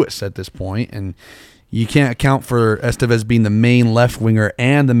Lewis at this point, and you can't account for Estevez being the main left winger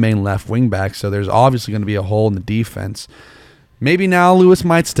and the main left wing back, so there's obviously going to be a hole in the defense. Maybe now Lewis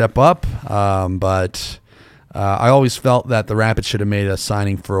might step up, but I always felt that the Rapids should have made a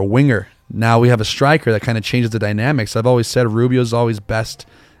signing for a winger. Now we have a striker that kind of changes the dynamics. I've always said Rubio's always best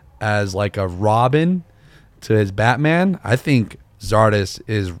as like a Robin to his Batman. I think Zardes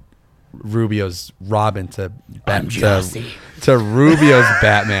is Rubio's Robin to Rubio's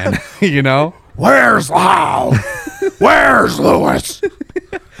Batman. You know, where's Lau? Where's Lewis?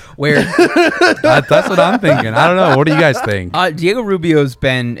 Where That's what I'm thinking. I don't know. What do you guys think? Diego Rubio's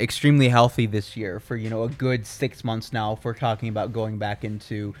been extremely healthy this year for a good 6 months now. If we're talking about going back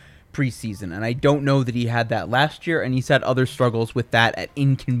into preseason, and I don't know that he had that last year, and he's had other struggles with that at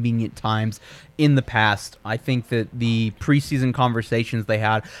inconvenient times in the past. I think that the preseason conversations they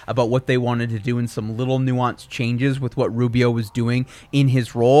had about what they wanted to do and some little nuanced changes with what Rubio was doing in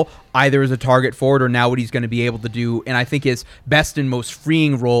his role, either as a target forward or now what he's going to be able to do, and I think his best and most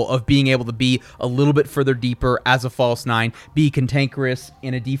freeing role of being able to be a little bit further deeper as a false 9, be cantankerous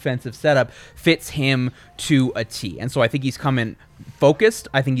in a defensive setup, fits him to a T. And so I think he's coming focused.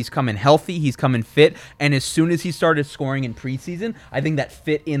 I think he's coming healthy. He's coming fit. And as soon as he started scoring in preseason, I think that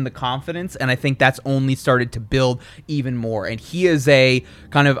fit in the confidence. And I think that's only started to build even more. And he is a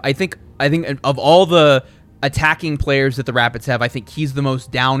kind of, I think of all the attacking players that the Rapids have, I think he's the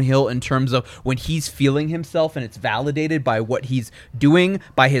most downhill in terms of when he's feeling himself and it's validated by what he's doing,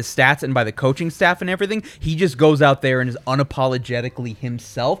 by his stats and by the coaching staff and everything. He just goes out there and is unapologetically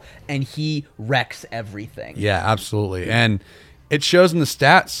himself, and he wrecks everything. Yeah, absolutely. And it shows in the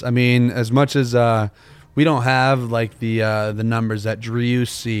stats. I mean, as much as we don't have like the numbers that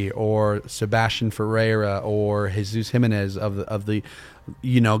Driussi or Sebastian Ferreira or Jesus Jimenez of the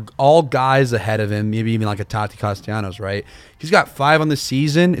all guys ahead of him, maybe even like a Tati Castellanos, right? He's got 5 on the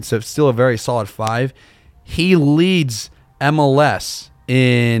season. It's still a very solid 5. He leads MLS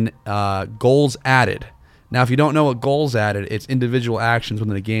in goals added. Now, if you don't know what goals added, it's individual actions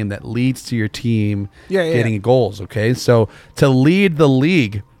within the game that leads to your team getting goals, okay? So to lead the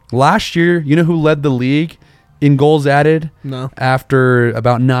league, last year, you know who led the league in goals added? No. After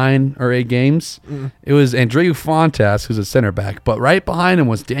about 9 or 8 games? It was Andreu Fontas, who's a center back, but right behind him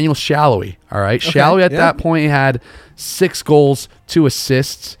was Daniel Shallowy, all right? Okay, Shallowy at that point had 6 goals, 2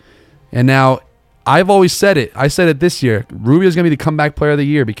 assists, and now I've always said it. I said it this year. Rubio's going to be the comeback player of the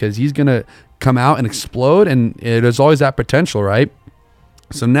year because he's going to come out and explode, and there's always that potential, right?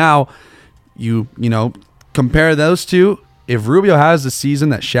 So now you compare those two. If Rubio has the season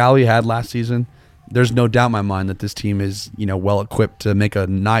that Shallowy had last season, there's no doubt in my mind that this team is well equipped to make a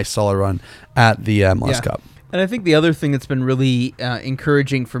nice solid run at the MLS Cup. And I think the other thing that's been really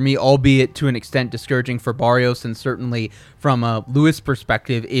encouraging for me, albeit to an extent discouraging for Barrios and certainly from a Lewis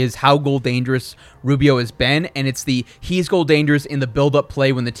perspective is how goal dangerous Rubio has been, and it's he's goal dangerous in the build-up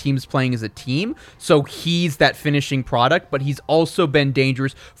play when the team's playing as a team, so he's that finishing product, but he's also been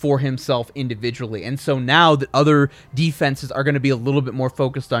dangerous for himself individually. And so now that other defenses are going to be a little bit more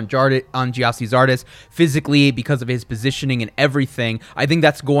focused on Giassi Zardes physically because of his positioning and everything, I think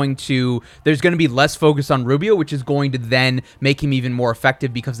there's going to be less focus on Rubio, which is going to then make him even more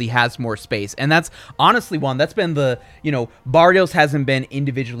effective because he has more space. And that's honestly that's been Barrios hasn't been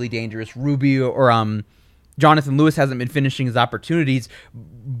individually dangerous. Rubio or Jonathan Lewis hasn't been finishing his opportunities.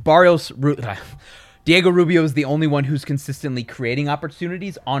 Diego Rubio is the only one who's consistently creating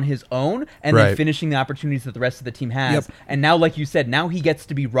opportunities on his own and then finishing the opportunities that the rest of the team has. Yep. And now, like you said, now he gets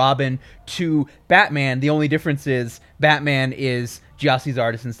to be Robin to Batman. The only difference is Batman is Giassi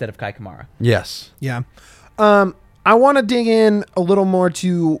Zardes instead of Kai Kamara. Yes. Yeah. I want to dig in a little more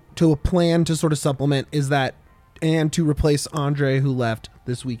to a plan to sort of supplement and to replace Andre, who left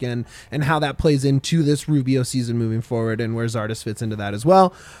this weekend, and how that plays into this Rubio season moving forward and where Zardes fits into that as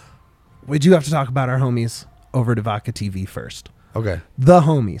well. We do have to talk about our homies over at Vaca TV first. Okay. The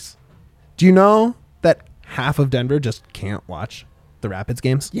homies. Do you know that half of Denver just can't watch the Rapids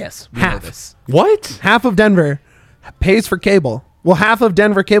games? Yes, we know this. What? Half of Denver pays for cable. Well, half of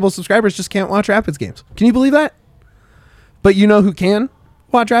Denver cable subscribers just can't watch Rapids games. Can you believe that? But you know who can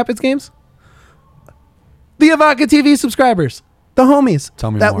watch Rapids games? The Avaca TV subscribers, the homies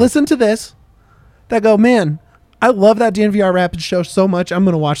that listen to this, that go, man, I love that DNVR Rapids show so much, I'm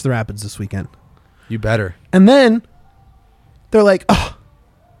going to watch the Rapids this weekend. You better. And then they're like, oh,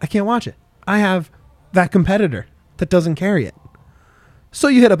 I can't watch it. I have that competitor that doesn't carry it. So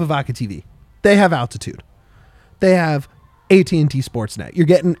you hit up Avaca TV. They have Altitude. They have AT&T Sportsnet. You're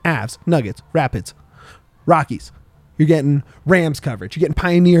getting Avs, Nuggets, Rapids, Rockies. You're getting Rams coverage. You're getting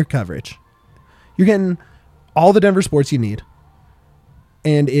Pioneer coverage. You're getting all the Denver sports you need.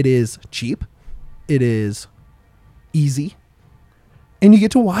 And it is cheap. It is easy. And you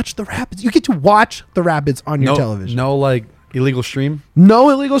get to watch the Rapids. You get to watch the Rapids on your television. No, illegal stream? No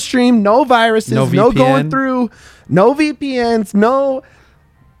illegal stream. No viruses. No VPN. No going through. No VPNs. No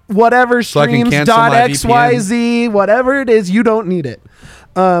whatever streams. .xyz. Whatever it is. You don't need it.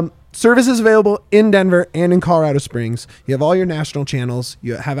 Services available in Denver and in Colorado Springs. You have all your national channels.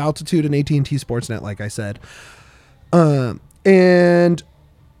 You have Altitude and AT&T Sportsnet, like I said. And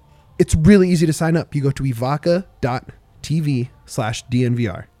it's really easy to sign up. You go to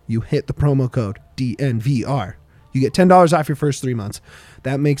evaca.tv/DNVR. You hit the promo code DNVR. You get $10 off your first 3 months.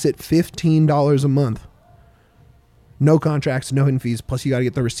 That makes it $15 a month. No contracts, no hidden fees. Plus, you got to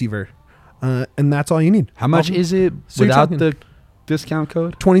get the receiver. And that's all you need. How much is it without the discount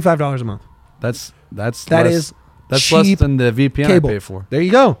code? $25 a month. That's less less than the VPN cable. I pay for. There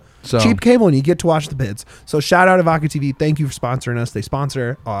you go. So cheap cable, and you get to watch the bids. So shout out to Vaca TV. Thank you for sponsoring us. They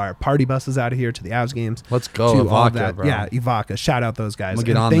sponsor our party buses out of here to the Avs games. Let's go, Vaca, bro. Yeah, Vaca. Shout out those guys.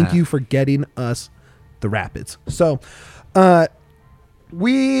 Thank you for getting us the Rapids. So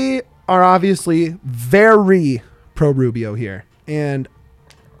we are obviously very pro Rubio here, and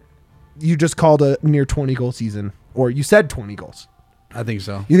you just called a near 20 goal season, or you said 20 goals. I think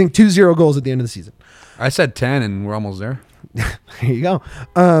so. You think 2-0 goals at the end of the season? I said 10, and we're almost there. There you go.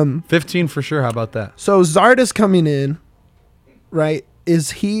 15 for sure. How about that? So Zardes coming in, right?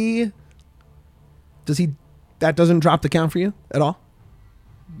 Does he? That doesn't drop the count for you at all?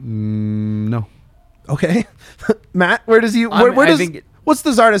 No. Okay, Matt. Where does he? What's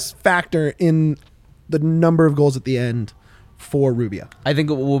the Zardes factor in the number of goals at the end for Rubio? I think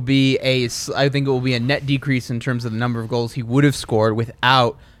it will be a net decrease in terms of the number of goals he would have scored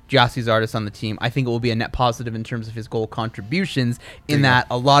without Giassi Zardes on the team. I think it will be a net positive in terms of his goal contributions, in that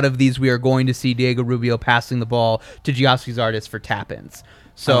a lot of these we are going to see Diego Rubio passing the ball to Giassi Zardes for tap-ins.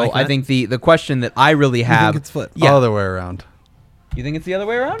 So I think the question that I really have... You think it's flipped? Yeah. Other way around. You think it's the other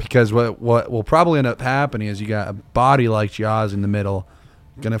way around? Because what will probably end up happening is you got a body like Giaz in the middle,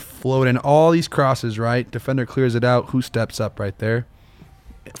 going to float in all these crosses, right? Defender clears it out. Who steps up right there?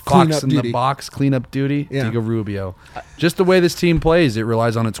 Fox in the box, cleanup duty, Diego Rubio. Just the way this team plays, it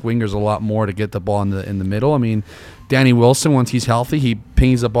relies on its wingers a lot more to get the ball in the middle. I mean, Danny Wilson, once he's healthy, he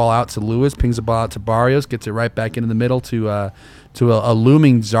pings the ball out to Lewis, pings the ball out to Barrios, gets it right back into the middle to a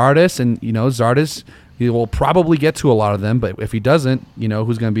looming Zardes. And, Zardes, he will probably get to a lot of them, but if he doesn't,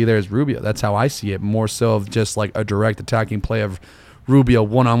 who's going to be there is Rubio. That's how I see it, more so of just like a direct attacking play of Rubio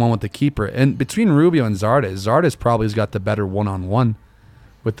one-on-one with the keeper. And between Rubio and Zardes probably has got the better one-on-one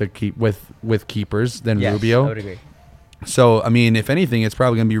with keepers than Rubio. I would agree. So, I mean, if anything, it's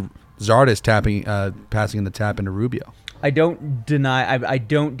probably going to be Zardes passing in the tap into Rubio. I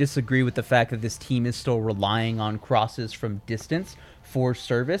don't disagree with the fact that this team is still relying on crosses from distance for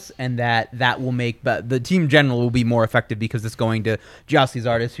service, and that will make the team in general will be more effective because it's going to Giassi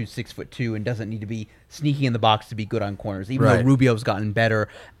Zardes, who's 6'2" and doesn't need to be sneaking in the box to be good on corners, even though Rubio's gotten better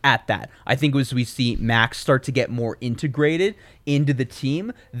at that. I think as we see Max start to get more integrated into the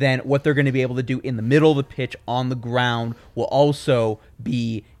team, then what they're going to be able to do in the middle of the pitch on the ground will also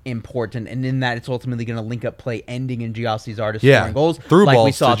be important, and in that it's ultimately going to link up play ending in Giassi Zardes scoring goals, through like balls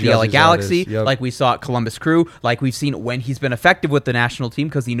we saw at to the LA Giassi Galaxy, Zardes, like we saw at Columbus Crew, like we've seen when he's been effective with the national team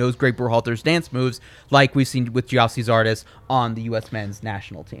because he knows Greg Berhalter's dance moves, like we've seen with Giassi Zardes on the U.S. men's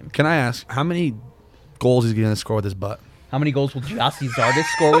national team. Can I ask how many goals he's going to score with his butt? How many goals will Giassi Zardes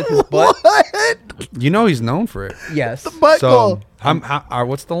score with his butt? You know he's known for it. Yes. Butt goal.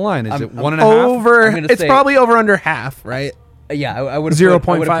 What's the line? Is it 1.5? Over. I'm gonna It's say- probably over under half, right? Yeah, I would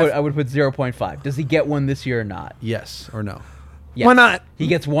 0.5. I would put 0.5. Does he get one this year or not? Yes or no? Yes. Why not? He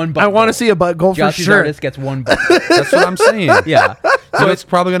gets one butt I want to goal. see a butt goal for Giassi sure. Zardes gets one butt. That's what I'm saying. Yeah. So it's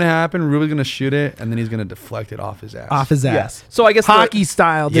probably going to happen. Rubio's going to shoot it, and then he's going to deflect it off his ass. Off his ass. So I guess Hockey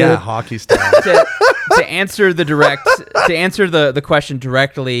style, dude. Yeah, hockey style. to answer the question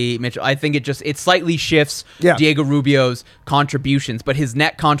directly, Mitchell, I think it slightly shifts Diego Rubio's contributions, but his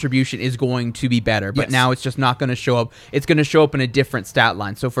net contribution is going to be better. But now it's just not going to show up. It's going to show up in a different stat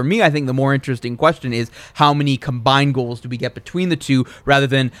line. So for me, I think the more interesting question is how many combined goals do we get between the two, rather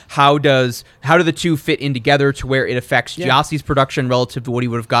than how do the two fit in together to where it affects Giassi's production relative to what he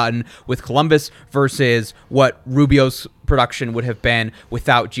would have gotten with Columbus versus what Rubio's production would have been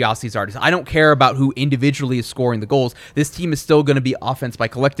without Giassi Zardes. I don't care about who individually is scoring the goals. This team is still going to be offense by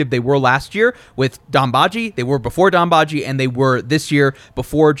collective. They were last year with Dambaji, they were before Dambaji, and they were this year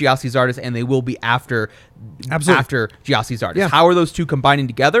before Giassi Zardes, and they will be after Giassi Zardes. Yeah. How are those two combining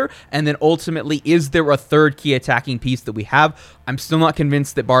together? And then ultimately, is there a third key attacking piece that we have? I'm still not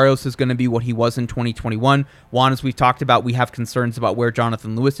convinced that Barrios is going to be what he was in 2021. Juan, as we've talked about, we have concerns about where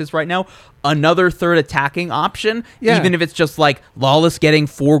Jonathan Lewis is right now. Another third attacking option, even if it's just like Lawless getting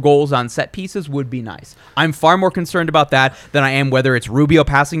 4 goals on set pieces, would be nice. I'm far more concerned about that than I am whether it's Rubio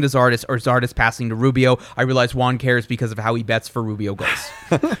passing to Zardes or Zardes passing to Rubio. I realize Juan cares because of how he bets for Rubio goals.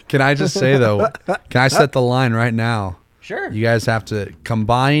 Can I just say, though, can I set the line right now? Sure. You guys have to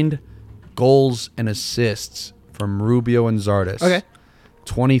combined goals and assists from Rubio and Zardes. Okay.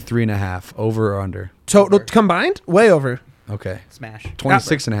 23.5 over or under. Total combined? Way over. Okay. Smash.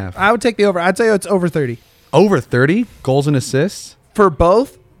 26.5. I would take the over. I'd say it's over 30. Over 30 goals and assists? For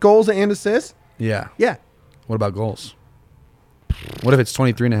both goals and assists? Yeah. Yeah. What about goals? What if it's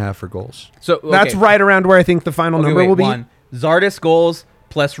 23.5 for goals? So okay. That's right around where I think the final number will be. One, Zardes goals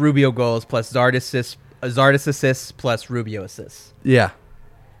plus Rubio goals plus Zardes assists plus Rubio assists. Yeah.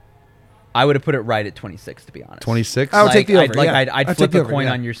 I would have put it right at 26, to be honest. 26? I would take the over. I'd flip take the a over, coin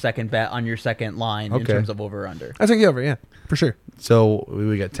yeah. on your second bet on your second line in Okay. terms of over or under. I'd take the over, yeah, for sure. So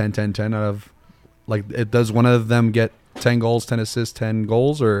we get 10, 10, 10 out of, like, does one of them get 10 goals, 10 assists, 10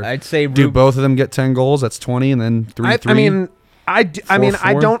 goals? Or I'd say do both of them get 10 goals? That's 20, and then 3, 3? I mean, I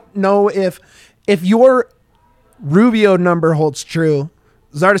 4. don't know if your Rubio number holds true.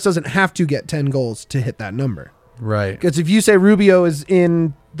 Zardes doesn't have to get 10 goals to hit that number. Right. Because if you say Rubio is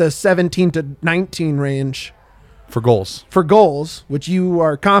in the 17 to 19 range For goals. for goals, which you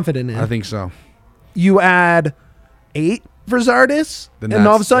are confident in, I think so. you add 8 for Zardes, Then and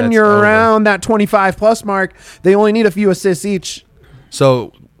all of a sudden that's you're over. around that 25 plus mark. They only need a few assists each.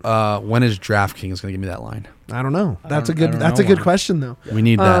 So when is DraftKings going to give me that line? I don't know. That's a I good. don't That's a know, good Juan. question, though. We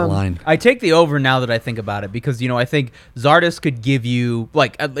need that line. I take the over now that I think about it because, I think Zardes could give you,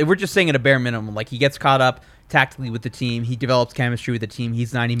 like, we're just saying at a bare minimum, like, he gets caught up tactically with the team. He develops chemistry with the team.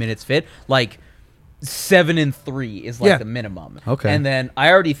 He's 90 minutes fit. Like, 7 and 3 is like the minimum. Okay. And then I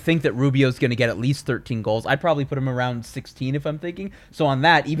already think that Rubio's going to get at least 13 goals. I'd probably put him around 16 if I'm thinking. So on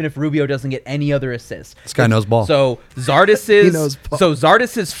that, even if Rubio doesn't get any other assists. This guy knows ball. So He Zardes's knows ball.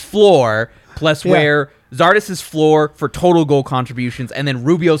 Zardes's floor plus where Zardes's floor for total goal contributions and then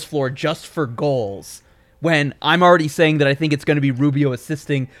Rubio's floor just for goals. When I'm already saying that I think it's going to be Rubio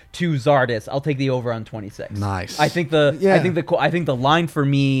assisting to Zardes, I'll take the over on 26. Nice. I think the line for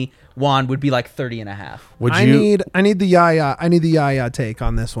me, Juan, would be like 30.5. Would I you? need the Yaya take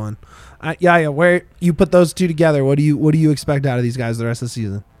on this one. Yaya, where you put those two together, what do you expect out of these guys the rest of the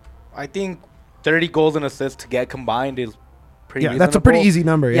season? I think 30 goals and assists to get combined is pretty Yeah, that's a pretty reasonable. easy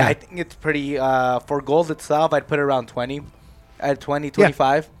number. Yeah, I think it's pretty for goals itself, I'd put it around 20 at 20,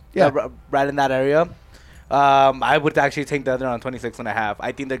 25. Yeah. Right in that area. I would actually take the other on 26.5.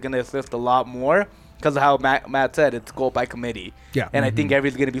 I think they're going to assist a lot more. because of how Matt said it's goal by committee. Yeah. And I think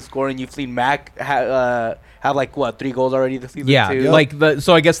everyone's gonna be scoring. You've seen Mac have like 3 goals already this season. Yeah, too.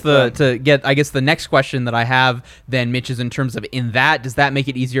 so I guess the next question that I have then, Mitch, is in terms of does that make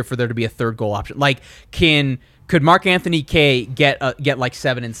it easier for there to be a third goal option? Like, could Mark Anthony Kaye get like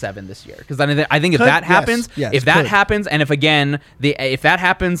 7 and 7 this year? Because I think if that happens, happens, and if that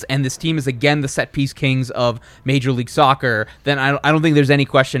happens, and this team is again the set piece kings of Major League Soccer, then I don't think there's any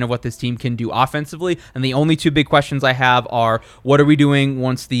question of what this team can do offensively. And the only 2 big questions I have are, what are we doing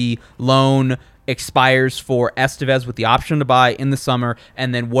once the loan expires for Estevez with the option to buy in the summer,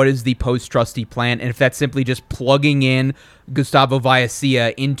 and then what is the post-Trusty plan? And if that's simply just plugging in Gustavo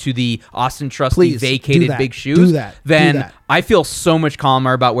Vallecilla into the Austin Trusty vacated big shoes, then I feel so much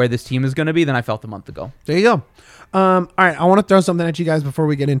calmer about where this team is going to be than I felt a month ago. There you go. All right, I want to throw something at you guys before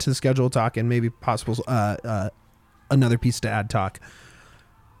we get into the schedule talk and maybe possible another piece to add talk.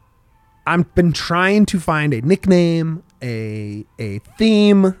 I've been trying to find a nickname, a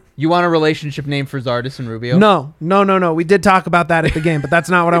theme. You want a relationship name for Zardes and Rubio? No. We did talk about that at the game, but that's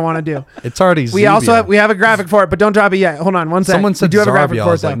not what I want to do. It's already We also have a graphic for it, but don't drop it yet. Hold on one second. Someone said we do have a graphic Zarbia. for I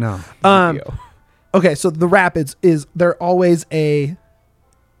it. was like, no. Okay, so the Rapids they're always a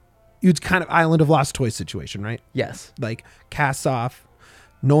huge kind of island of lost toys situation, right? Yes. Like casts off,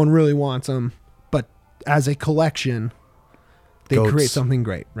 no one really wants them, but as a collection, they create something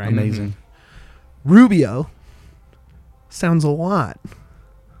great, right? Amazing. Rubio sounds a lot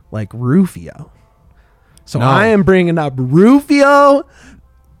like Rufio. So I am bringing up Rubio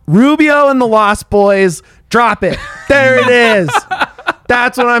and the Lost Boys. Drop it. There it is.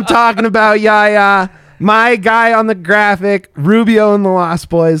 That's what I'm talking about, Yaya. My guy on the graphic, Rubio and the Lost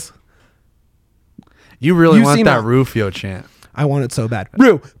Boys. You really want that Rufio chant. I want it so bad.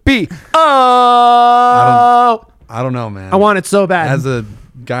 Rubio. I don't know, man. I want it so bad. As a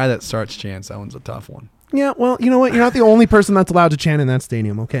guy that starts chants, that one's a tough one. Yeah, well, you know what? You're not the only person that's allowed to chant in that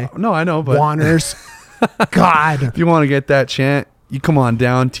stadium, okay? No, I know, but... Wanners. God. If you want to get that chant, you come on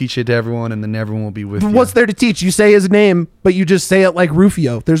down, teach it to everyone, and then everyone will be with you. What's there to teach? You say his name, but you just say it like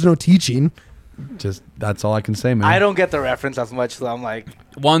Rufio. There's no teaching. Just, that's all I can say, man. I don't get the reference as much, so I'm like...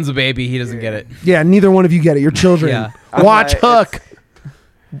 One's a baby. He doesn't get it. Yeah, neither one of you get it. You're children. Yeah. Watch Hook.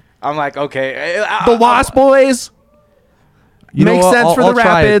 I'm like, okay. The Lost Boys... Makes sense for the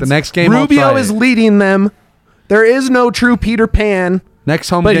Rapids. The next game, Rubio is leading them. There is no true Peter Pan. Next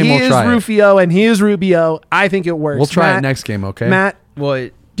home game, we'll try it. But he is Rufio and he is Rubio. I think it works. We'll try it next game, okay? Matt, well,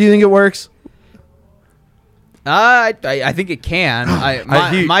 do you think it works? I think it can.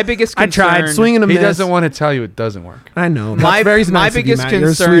 My biggest concern... I tried swinging a miss. He doesn't want to tell you it doesn't work. I know. My biggest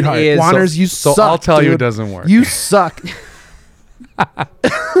concern is... Wanners, you suck, I'll tell dude. you it doesn't work. You suck.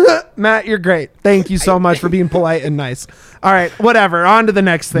 Matt, you're great. Thank you so much for being polite and nice. All right, whatever. On to the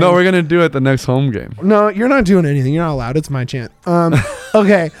next thing. No, we're gonna do it the next home game. No, you're not doing anything. You're not allowed. It's my chant.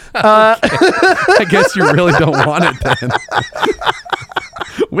 Okay. I guess you really don't want it then.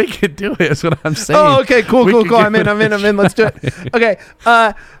 We could do it. Is what I'm saying. Oh, okay. Cool. I'm in. Let's do it. Okay.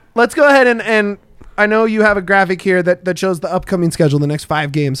 Let's go ahead and I know you have a graphic here that shows the upcoming schedule, the next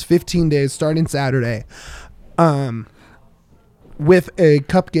 5 games, 15 days, starting Saturday. With a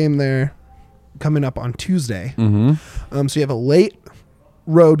cup game there coming up on Tuesday. Mm-hmm. So you have a late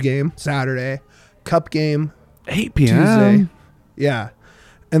road game Saturday, cup game 8 p.m. Tuesday. Yeah.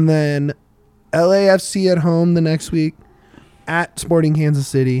 And then LAFC at home the next week at Sporting Kansas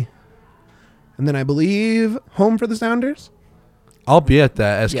City. And then I believe home for the Sounders. I'll be at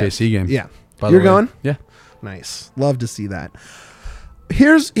that SKC game. Yeah. You're going? Yeah. Nice. Love to see that.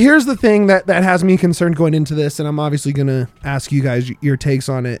 Here's the thing that has me concerned going into this, and I'm obviously going to ask you guys your takes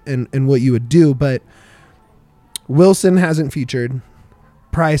on it and what you would do, but Wilson hasn't featured.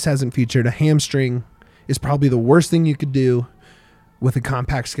 Price hasn't featured. A hamstring is probably the worst thing you could do with a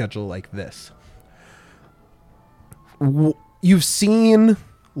compact schedule like this. You've seen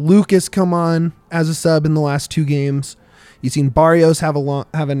Lucas come on as a sub in the last 2 games. You've seen Barrios have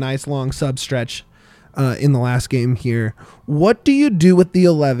a nice long sub stretch in the last game here. What do you do with the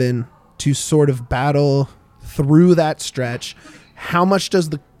 11 to sort of battle through that stretch? How much does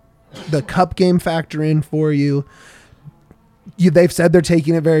the cup game factor in for you? They've said they're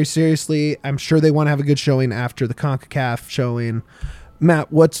taking it very seriously. I'm sure they want to have a good showing after the CONCACAF showing.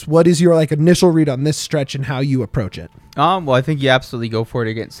 Matt, what is your initial read on this stretch and how you approach it? Well, I think you absolutely go for it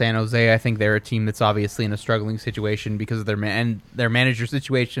against San Jose. I think they're a team that's obviously in a struggling situation because of their manager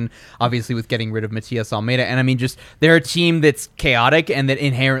situation, obviously with getting rid of Matias Almeida. And I mean, just they're a team that's chaotic and that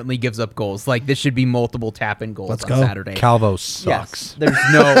inherently gives up goals. Like this should be multiple tap-in goals on Saturday. Calvo sucks. Yes,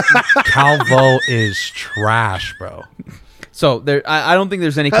 there's no Calvo is trash, bro. So I don't think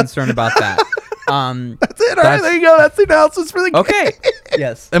there's any concern about that. That's it. All right, there you go. That's the analysis for the game. Okay.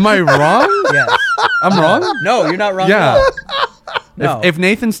 Yes. Am I wrong? Yes. I'm wrong? No, you're not wrong. Yeah. At all. No. If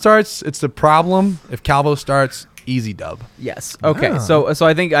Nathan starts, it's the problem. If Calvo starts, easy dub. Yes. Okay. Wow. So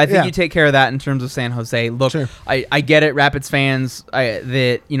I think Yeah. you take care of that in terms of San Jose. Look, Sure. I get it, Rapids fans. That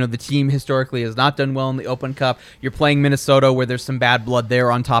the team historically has not done well in the Open Cup. You're playing Minnesota, where there's some bad blood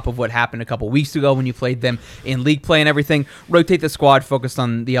there, on top of what happened a couple weeks ago when you played them in league play and everything. Rotate the squad, focus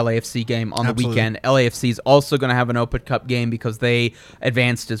on the LAFC game on Absolutely. the weekend. LAFC is also going to have an Open Cup game because they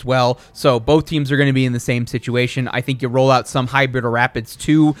advanced as well. So both teams are going to be in the same situation. I think you roll out some hybrid of Rapids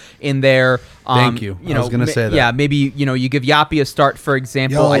 2 in there. Thank you. I was gonna say that. Yeah, maybe you give Yapi a start, for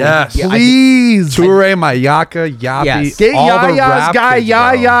example. Yo, I yes. think- Please. Toure, Mayaka, Yapi, Yes. Get all the Yaya's rap guy kids,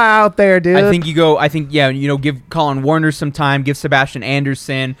 bro. Yaya out there, dude. I think give Colin Warner some time, give Sebastian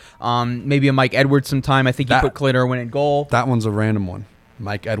Anderson, maybe a Mike Edwards some time. I think you put Clint Irwin in goal. That one's a random one,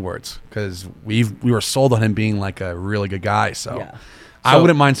 Mike Edwards, because we were sold on him being like a really good guy. So, Yeah. I So-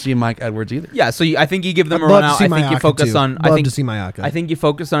 wouldn't mind seeing Mike Edwards either. Yeah, so I think you give them I'd a love run to out. see I think you Mayaka, focus too. on. Love to see Mayaka. I think you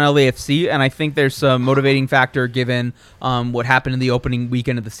focus on LAFC, and I think there's a motivating factor given what happened in the opening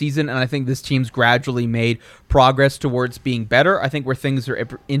weekend of the season, and I think this team's gradually made progress towards being better. I think where things are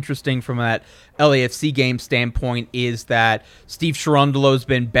interesting from that LAFC game standpoint is that Steve Cherundolo's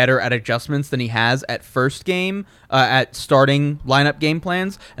been better at adjustments than he has at first game, at starting lineup game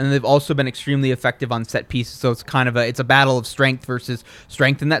plans, and they've also been extremely effective on set pieces. So it's kind of a battle of strength versus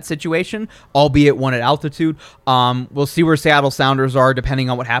strength in that situation, albeit one at altitude. We'll see where Seattle Sounders are depending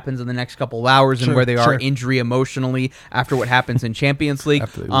on what happens in the next couple of hours and where they are injury emotionally after what happens in Champions League.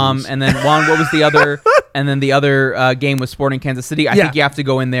 And then Juan, what was the other? And then the other game was Sporting Kansas City. I think you have to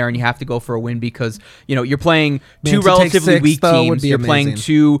go in there and you have to go for a win because you're playing two relatively weak teams. You're playing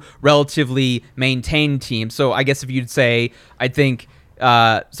two relatively maintained teams. So I guess if you'd say, I think.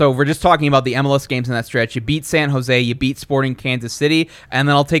 So we're just talking about the MLS games in that stretch. You beat San Jose, you beat Sporting Kansas City, and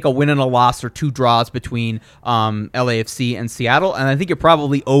then I'll take a win and a loss or two draws between LAFC and Seattle, and I think you're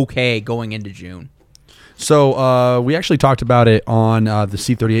probably okay going into June. So we actually talked about it on the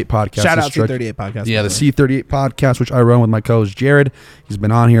C38 podcast. Shout out C38 podcast. Yeah, the C38 podcast, which I run with my co-host Jared. He's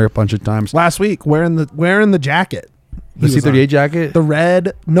been on here a bunch of times. Last week, wearing the jacket. The C38 jacket? The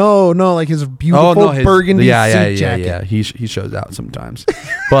red. No, like his beautiful burgundy suit jacket. Yeah. He shows out sometimes.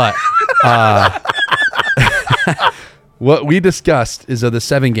 But what we discussed is of the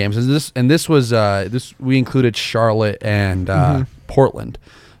 7 games. And this was we included Charlotte and Portland.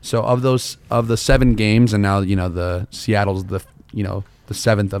 So of the 7 games, and now the Seattle's the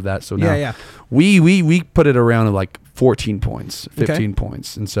 7th of that. So now we put it around like 14 points, 15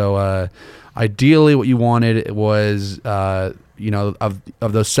 points, and so ideally what you wanted was of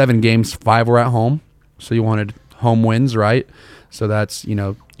those 7 games, 5 were at home, so you wanted home wins, right? So that's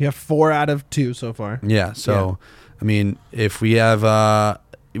you have 4 out of 2 so far. Yeah. So I mean, if we have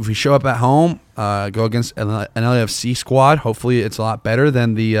if we show up at home, go against an LAFC squad, hopefully it's a lot better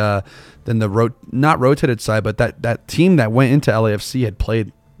than the not rotated side, but that team that went into LAFC had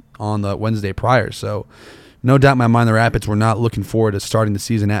played on the Wednesday prior. So no doubt in my mind the Rapids were not looking forward to starting the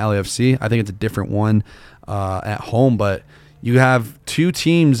season at LAFC. I think it's a different one at home, but you have 2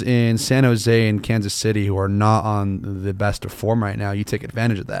 teams in San Jose and Kansas City who are not on the best of form right now. You take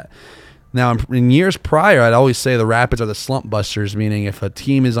advantage of that. Now, in years prior, I'd always say the Rapids are the slump busters, meaning if a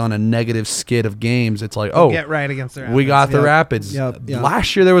team is on a negative skid of games, it's like, get right against the Rapids. We got the Rapids. Yep.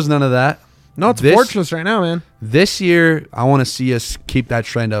 Last year, there was none of that. No, it's fortress right now, man. This year, I want to see us keep that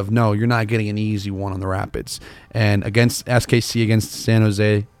trend of, no, you're not getting an easy one on the Rapids. And against SKC, against San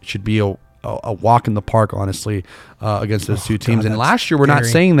Jose, it should be a walk in the park, honestly, against those 2 teams. And last year, we're not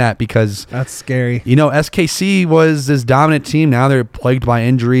saying that because that's scary. SKC was this dominant team. Now they're plagued by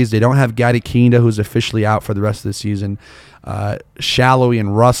injuries. They don't have Gadi Kinda, who's officially out for the rest of the season. Shallowy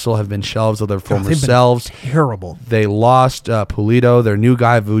and Russell have been shelves of their former selves. Terrible. They lost Pulido. Their new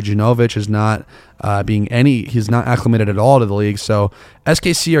guy, Vujanovic, is not he's not acclimated at all to the league. So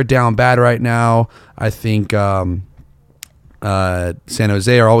SKC are down bad right now. I think San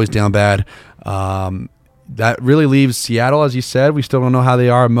Jose are always down bad. That really leaves Seattle, as you said. We still don't know how they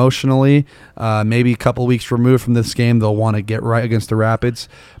are emotionally. Maybe a couple of weeks removed from this game, they'll want to get right against the Rapids.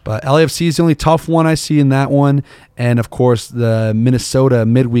 But LAFC is the only tough one I see in that one. And, of course, the Minnesota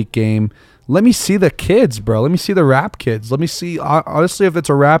midweek game. Let me see the kids, bro. Let me see the Rap kids. Let me see, honestly, if it's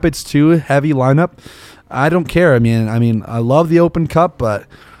a Rapids 2 heavy lineup, I don't care. I mean, I love the Open Cup, but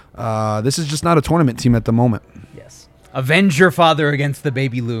this is just not a tournament team at the moment. Avenge your father against the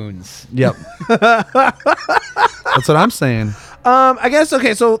baby loons. Yep. That's what I'm saying. I guess,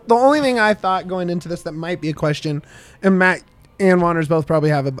 okay, so the only thing I thought going into this that might be a question, and Matt, and Wanners both probably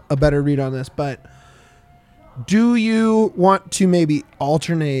have a better read on this, but do you want to maybe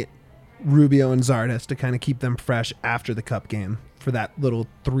alternate Rubio and Zardes to kind of keep them fresh after the Cup game for that little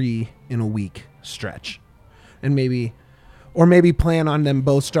 3-in-a-week stretch? And maybe plan on them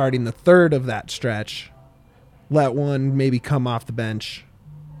both starting the third of that stretch. Let one maybe come off the bench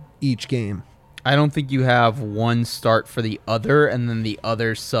each game. I don't think you have one start for the other and then the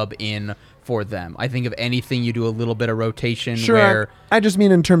other sub in for them. I think if anything, you do a little bit of rotation. Sure, where I just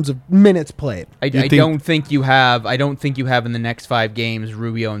mean in terms of minutes played. I don't think you have in the next 5 games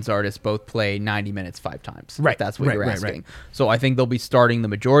Rubio and Zardes both play 90 minutes 5 times. Right. If that's what you're asking. Right. So I think they'll be starting the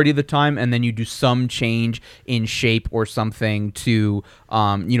majority of the time, and then you do some change in shape or something to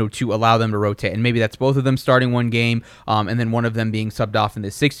to allow them to rotate. And maybe that's both of them starting one game, and then one of them being subbed off in the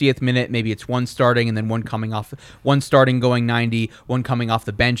 60th minute. Maybe it's one starting and then one starting going 90, one coming off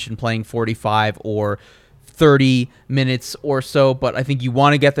the bench and playing 45 or 30 minutes or so. But I think you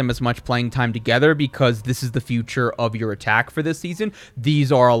want to get them as much playing time together because this is the future of your attack for this season.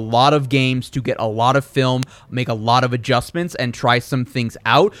 These are a lot of games to get a lot of film, make a lot of adjustments, and try some things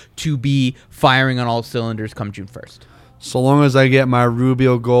out to be firing on all cylinders come June 1st. So long as I get my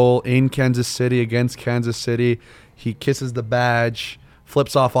Rubio goal in Kansas City against Kansas City, he kisses the badge,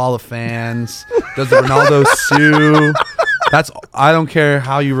 flips off all the fans, does the Ronaldo Sue. I don't care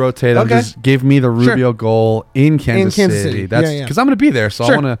how you rotate them. Okay. Just give me the Rubio goal in Kansas City. That's because I'm going to be there, so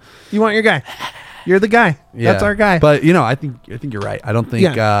I want to. You want your guy. You're the guy. Yeah. That's our guy. But I think you're right. I don't think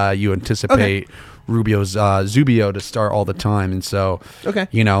you anticipate Rubio's Zubio to start all the time, and so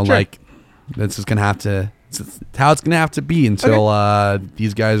this is going to have to. It's how it's going to have to be until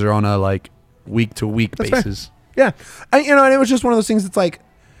these guys are on a week to week basis. Fair. Yeah, and it was just one of those things. It's like,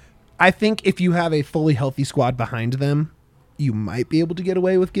 I think if you have a fully healthy squad behind them, you might be able to get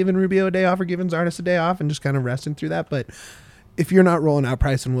away with giving Rubio a day off or giving Zardes a day off and just kind of resting through that. But if you're not rolling out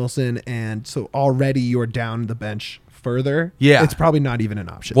Price and Wilson, and so already you're down the bench further, it's probably not even an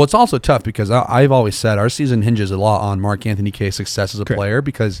option. Well, it's also tough because I've always said our season hinges a lot on Mark Anthony Kay's success as a player,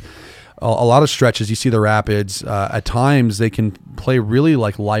 because a lot of stretches you see the Rapids at times they can play really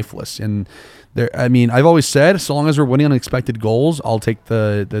lifeless, and I've always said so long as we're winning unexpected goals, I'll take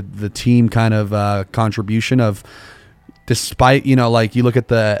the team kind of contribution of, despite you look at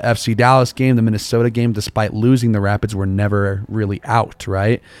the FC Dallas game, the Minnesota game, despite losing, the Rapids were never really out,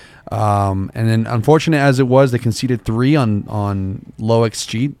 right? And then unfortunate as it was, they conceded 3 on low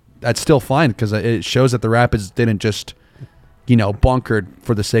XG. That's still fine because it shows that the Rapids didn't just bunkered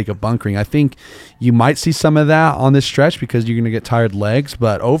for the sake of bunkering. I think you might see some of that on this stretch because you're going to get tired legs.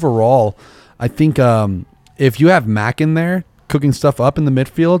 But overall, I think if you have Mack in there cooking stuff up in the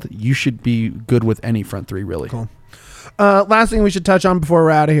midfield, you should be good with any front three, really. Cool. Last thing we should touch on before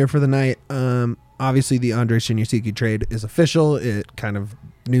we're out of here for the night. Obviously, the Andre Shinyashiki trade is official.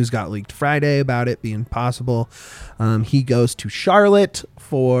 News got leaked Friday about it being possible. He goes to Charlotte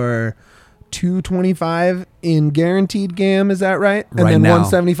for $225 in guaranteed GAM, is that right? And then now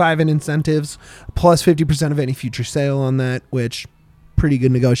 $175 in incentives, plus 50% of any future sale on that, which pretty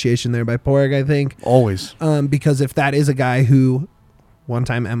good negotiation there by Porg, I think. Always. Because if that is a guy who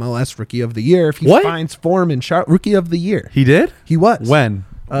one-time MLS Rookie of the Year, if he finds form in Charlotte, Rookie of the Year. He did? He was. When?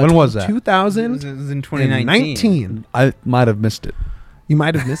 When was that? 2000. It was in 2019. I might have missed it. You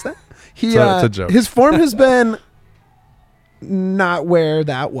might have missed that? It's a joke. His form has been not where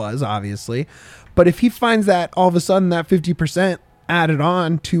that was, obviously, but if he finds that all of a sudden that 50% added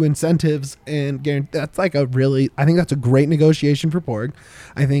on to incentives and that's I think that's a great negotiation for Porg.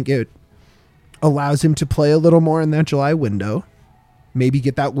 I think it allows him to play a little more in that July window, maybe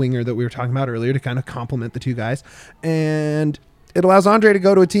get that winger that we were talking about earlier to kind of complement the two guys, and it allows Andre to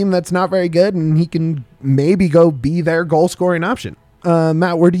go to a team that's not very good, and he can maybe go be their goal scoring option.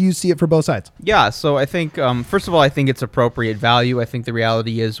 Matt, where do you see it for both sides? Yeah, so I think, first of all, I think it's appropriate value. I think the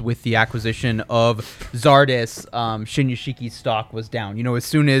reality is with the acquisition of Zardes, Shinyashiki's stock was down. As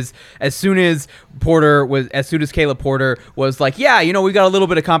soon as Caleb Porter was like, we got a little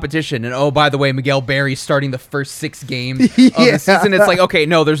bit of competition, and oh, by the way, Miguel Berry's starting the first 6 games of the season. It's like, okay,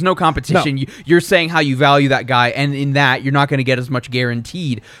 no, there's no competition. No. You're saying how you value that guy, and in that, you're not going to get as much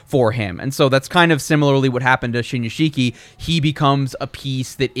guaranteed for him. And so that's kind of similarly what happened to Shinyashiki. He becomes becomes a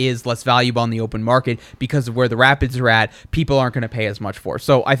piece that is less valuable on the open market because of where the Rapids are at, people aren't going to pay as much for.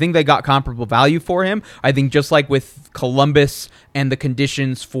 So I think they got comparable value for him. I think just like with Columbus and the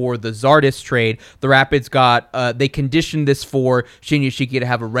conditions for the Zardes trade, the Rapids they conditioned this for Shinya Shiki to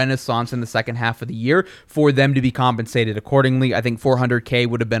have a renaissance in the second half of the year for them to be compensated accordingly. I think $400K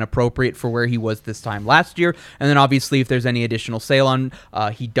would have been appropriate for where he was this time last year. And then obviously if there's any additional sale on,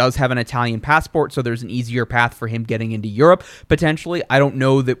 he does have an Italian passport, so there's an easier path for him getting into Europe potentially. I don't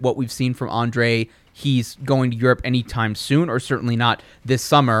know that what we've seen from Andre, he's going to Europe anytime soon, or certainly not this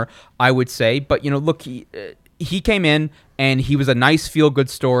summer, I would say. But, look, he came in and he was a nice feel-good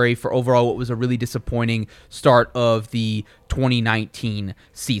story for overall what was a really disappointing start of the 2019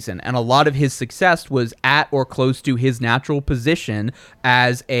 season. And a lot of his success was at or close to his natural position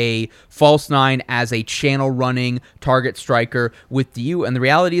as a false nine, as a channel-running target striker with DU. And the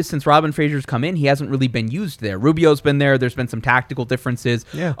reality is, since Robin Fraser's come in, he hasn't really been used there. Rubio's been there. There's been some tactical differences.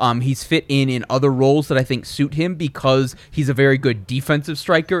 Yeah. He's fit in other roles that I think suit him because he's a very good defensive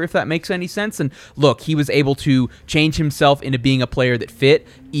striker, if that makes any sense. And look, he was able to change himself into being a player that fit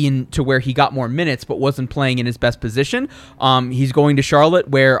into where he got more minutes but wasn't playing in his best position. He's going to Charlotte,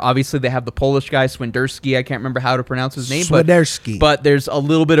 where obviously they have the Polish guy, Swinderski. I can't remember how to pronounce his name. Swinderski. But there's a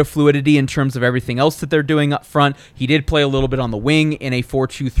little bit of fluidity in terms of everything else that they're doing up front. He did play a little bit on the wing in a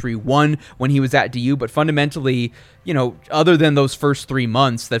 4-2-3-1 when he was at DU, but fundamentally, other than those first 3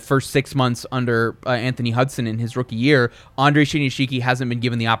 months, that first 6 months under Anthony Hudson in his rookie year, Andre Shinyashiki hasn't been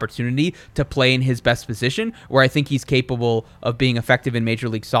given the opportunity to play in his best position, where I think he's capable of being effective in Major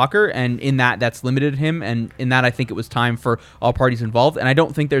League Soccer, and in that's limited him, and in that I think it was time for all parties involved, and I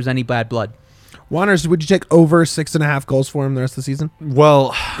don't think there's any bad blood. Wanners, would you take over 6.5 goals for him the rest of the season?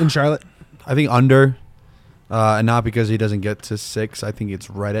 Well, in Charlotte? I think under. And not because he doesn't get to 6. I think it's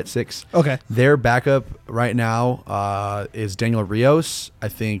right at 6. Okay. Their backup right now is Daniel Rios. I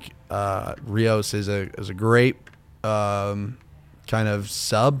think Rios is a great kind of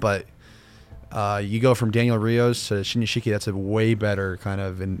sub, but you go from Daniel Rios to Shinyashiki, that's a way better kind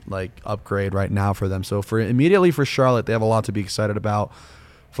of upgrade right now for them. So immediately for Charlotte, they have a lot to be excited about.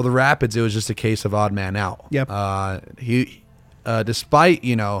 For the Rapids, it was just a case of odd man out. Yep. Despite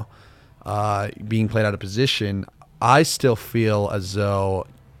being played out of position, I still feel as though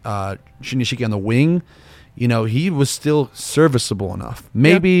Shinyashiki on the wing, he was still serviceable enough.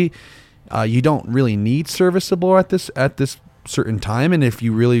 Maybe you don't really need serviceable at this certain time, and if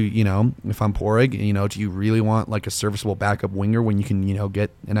you really, if I'm Porig, do you really want like a serviceable backup winger when you can,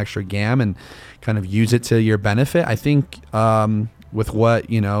 get an extra gam and kind of use it to your benefit? I think with what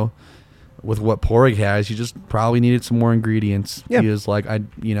Porig has, you just probably needed some more ingredients. Yeah. He was like, I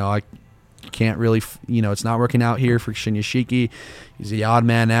can't really, it's not working out here for Shinyashiki. He's the odd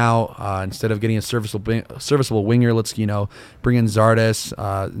man out. Instead of getting a serviceable winger, let's, bring in Zardes.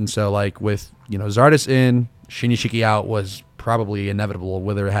 And so, with, Zardes in, Shinyashiki out was probably inevitable,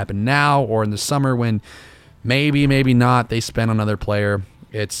 whether it happened now or in the summer when maybe not they spent on another player.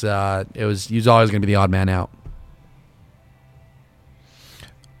 He was always going to be the odd man out.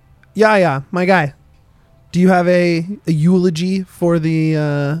 Yeah, my guy. Do you have a eulogy for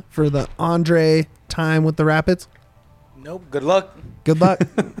the Andre time with the Rapids? Nope. Good luck. Good luck.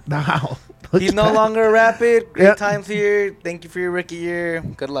 Wow. He's no longer a Rapid. Great Yep. times here. Thank you for your rookie year.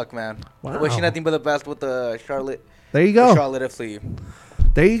 Good luck, man. Wow. I wish you nothing but the best with the Charlotte. There you go. Charlotte FC.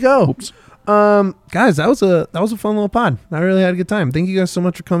 There you go. Oops. Guys, that was a fun little pod. I really had a good time. Thank you guys so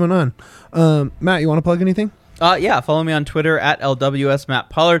much for coming on. Matt, you want to plug anything? Yeah, follow me on Twitter at LWS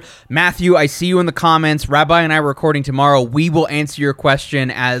Matt Pollard. Matthew, I see you in the comments. Rabbi and I are recording tomorrow. We will answer your question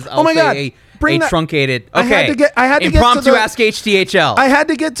as Oh my God. a Bring that- truncated. I had Okay, to get to impromptu the- Ask HTHL. I had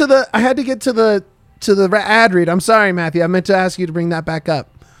to get to the ad read. I'm sorry, Matthew. I meant to ask you to bring that back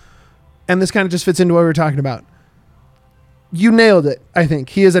up. And this kind of just fits into what we were talking about. You nailed it, I think.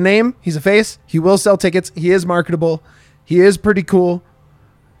 He is a name. He's a face. He will sell tickets. He is marketable. He is pretty cool.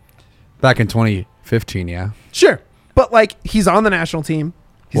 Back in 2015, yeah. Sure. But, he's on the national team.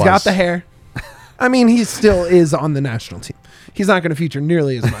 He's got the hair. I mean, he still is on the national team. He's not going to feature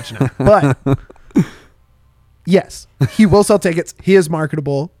nearly as much now. But, yes, he will sell tickets. He is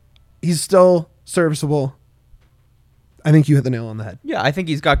marketable. He's still serviceable. I think you hit the nail on the head. Yeah, I think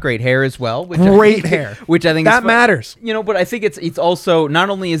he's got great hair as well. Great hair. Which I think that is matters. But I think it's also, not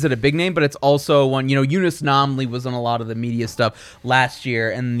only is it a big name, but it's also one, Eunice Nomley was on a lot of the media stuff last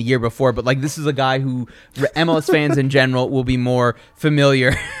year and the year before. But this is a guy who MLS fans in general will be more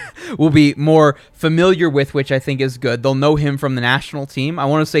familiar will be more familiar with, which I think is good. They'll know him from the national team. I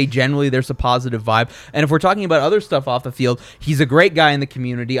want to say generally there's a positive vibe. And if we're talking about other stuff off the field, he's a great guy in the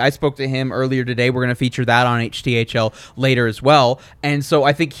community. I spoke to him earlier today. We're going to feature that on HTHL later as well. And so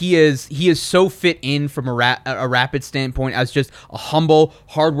I think he is so fit in from a Rapid standpoint as just a humble,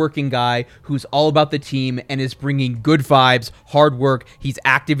 hardworking guy who's all about the team and is bringing good vibes, hard work. He's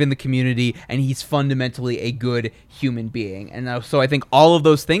active in the community, and he's fundamentally a good human being. And so I think all of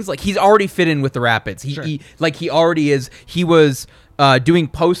those things, like, he's already fit in with the Rapids. He already is. He was doing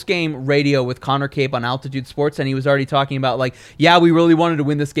post-game radio with Connor Cape on Altitude Sports, and he was already talking about, like, yeah, we really wanted to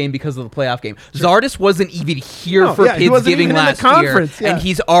win this game because of the playoff game. Sure. Zardis wasn't even here for Kids Giving last year, and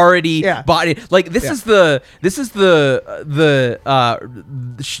he's already bought it. Like, this is the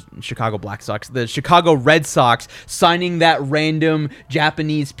Chicago Black Sox, the Chicago Red Sox signing that random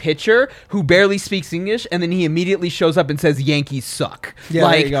Japanese pitcher who barely speaks English, and then he immediately shows up and says Yankees suck. Yeah,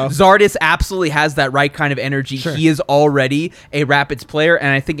 like, there you go. Zardis absolutely has that right kind of energy. Sure. He is already a Rapids player,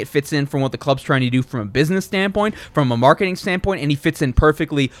 and I think it fits in from what the club's trying to do from a business standpoint, from a marketing standpoint, and he fits in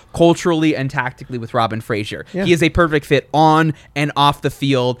perfectly culturally and tactically with Robin Frazier. Yeah. He is a perfect fit on and off the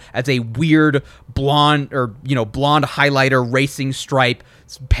field as a weird blonde highlighter racing stripe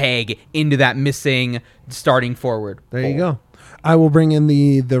peg into that missing starting forward. There you go. I will bring in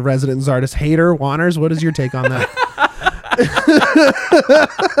the resident Zardis hater. Wanners, what is your take on that?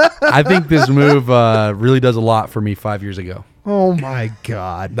 I think this move really does a lot for me 5 years ago. Oh my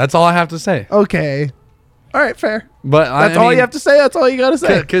God. That's all I have to say. Okay. All right, fair. But that's all you have to say? That's all you got to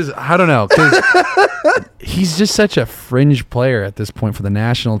say? Because, I don't know. Because he's just such a fringe player at this point for the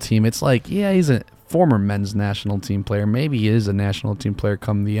national team. It's like, yeah, he's a former men's national team player. Maybe he is a national team player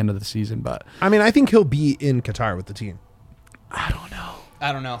come the end of the season. But I mean, I think he'll be in Qatar with the team. I don't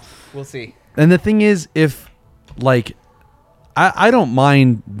know. We'll see. And the thing is, if, like, I don't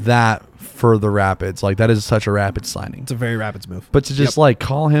mind that for the Rapids. Like, that is such a Rapids signing. It's a very Rapids move. But to just like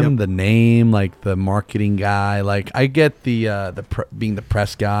call him the name, like the marketing guy, like I get the being the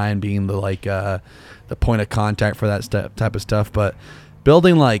press guy and being the the point of contact for that type of stuff. But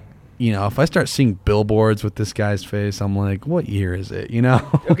building, like, you know, if I start seeing billboards with this guy's face, I'm like, what year is it? You know?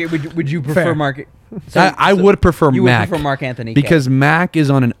 Okay, would you prefer Mark? I would prefer you Mac. Would prefer Mark Anthony because Mac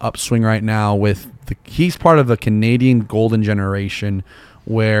is on an upswing right now. He's part of the Canadian golden generation,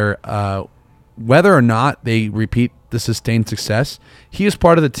 where whether or not they repeat the sustained success, he is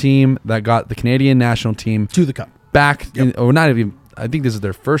part of the team that got the Canadian national team to the cup back. Or not even. I think this is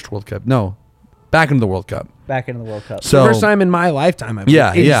their first World Cup. No, back into the World Cup. Back into the World Cup. So, first time in my lifetime. I believe.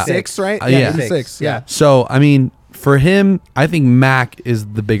 Yeah, 86, right? Yeah, 86. Yeah. So I mean, for him, I think Mac is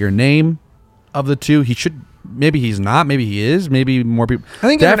the bigger name of the two. He should. Maybe he's not. Maybe he is. Maybe more people. I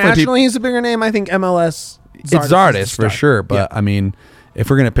think internationally he's a bigger name. I think MLS. It's Zardis for sure. But I mean, if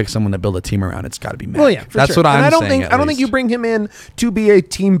we're gonna pick someone to build a team around, it's got to be Mac. Well, yeah, that's what I'm saying. I don't think you bring him in to be a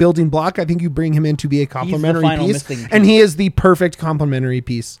team building block. I think you bring him in to be a complementary piece, and he is the perfect complementary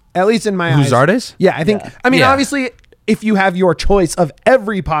piece, at least in my eyes. Who's Zardis? Yeah, I think. Yeah. I mean, obviously, if you have your choice of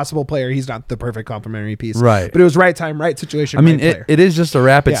every possible player, he's not the perfect complementary piece. Right. But it was right time, right situation. I mean, right it is just a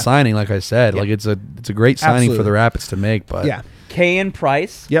Rapid signing, like I said. Like it's a great signing for the Rapids to make. But yeah. Kay and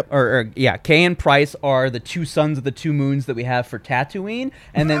Price. Yep. Kay and Price are the two sons of the two moons that we have for Tatooine,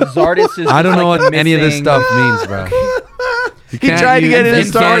 and then Zardis is. I don't know what any of this stuff means, bro. He tried to get into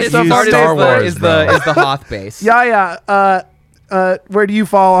Star Wars. Is the Hoth base. Yeah. Where do you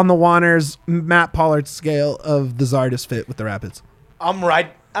fall on the Wanners Matt Pollard scale of the Zardis fit with the Rapids?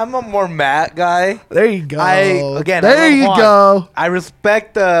 I'm a more Matt guy. There you go. There you go. I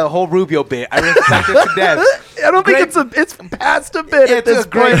respect the whole Rubio bit. I respect it to death. I don't think it's past a bit. It's a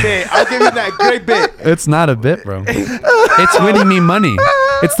great bit. I'll give you that great bit. It's not a bit, bro. It's winning me money.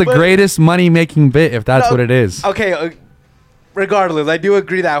 It's the greatest money making bit if that's what it is. Okay. Regardless, I do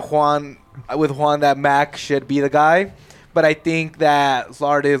agree that that Mac should be the guy, but I think that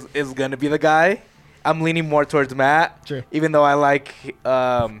Zardis is gonna be the guy. I'm leaning more towards Matt, sure. Even though I like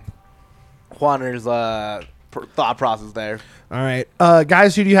Juaner's thought process there. All right.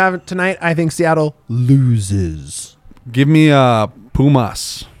 Guys, who do you have tonight? I think Seattle loses. Give me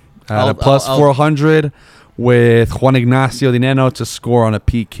Pumas at a plus 400 with Juan Ignacio Dineno to score on a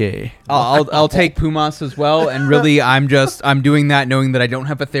PK. I'll take Pumas as well, and really I'm doing that knowing that I don't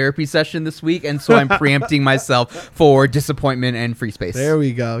have a therapy session this week, and so I'm preempting myself for disappointment and free space. There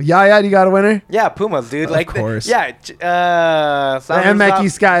we go. Yeah, you got a winner? Yeah, Pumas, dude. Of course. And Mackie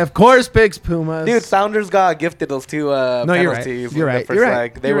Sky, of course, picks Pumas. Dude, Sounders got gifted those two penalties. You're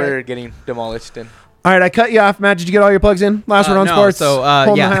right. They were getting demolished. All right, I cut you off, Matt. Did you get all your plugs in? Last word on sports. So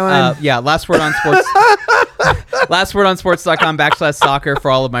last word on sports. lastwordonsports.com/soccer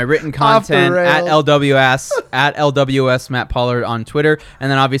for all of my written Off the content, at rails. LWS Matt Pollard on Twitter,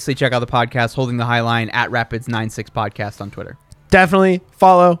 and then obviously check out the podcast Holding the High Line at Rapids96 Podcast on Twitter. Definitely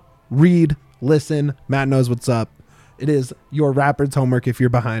follow, read, listen. Matt knows what's up. It is your Rapids homework if you're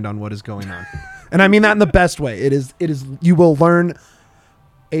behind on what is going on. And I mean that in the best way. It is you will learn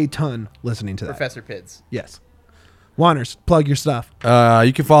a ton listening to that. Professor Pids. Yes. Wanners, plug your stuff.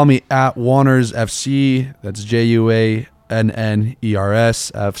 You can follow me at Wanners FC. That's JUANNERS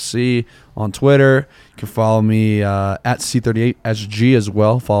FC on Twitter. You can follow me at C38SG as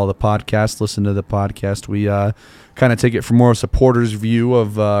well. Follow the podcast. Listen to the podcast. We kind of take it from more a supporter's view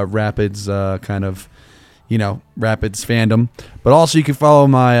of Rapids Rapids fandom. But also you can follow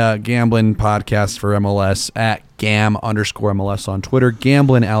my gambling podcast for MLS at GAM_MLS on Twitter.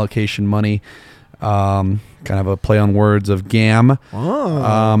 Gambling Allocation Money. Kind of a play on words of GAM.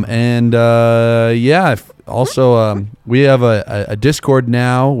 Also, we have a Discord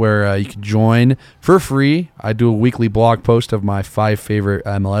now where you can join for free. I do a weekly blog post of my 5 favorite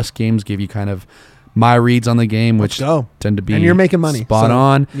MLS games, give you kind of my reads on the game, which tend to be and you're making money. Spot so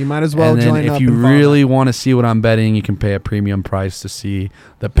on. You might as well and then join up. if you really want to see what I'm betting, you can pay a premium price to see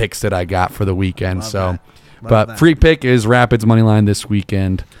the picks that I got for the weekend. Free pick is Rapids Moneyline this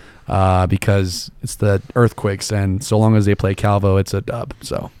weekend. Because it's the Earthquakes, and so long as they play Calvo, it's a dub.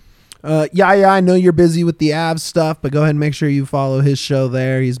 So, I know you're busy with the Avs stuff, but go ahead and make sure you follow his show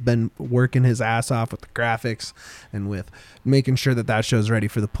there. He's been working his ass off with the graphics and with making sure that show's ready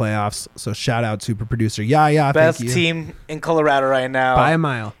for the playoffs. So shout out super producer best thank you. Team in Colorado right now by a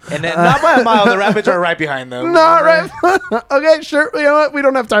mile, and then, not by a mile. The Rapids are right behind them. Not right. Okay, sure. You know what? We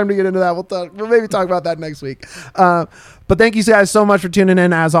don't have time to get into that. We'll maybe talk about that next week. But thank you guys so much for tuning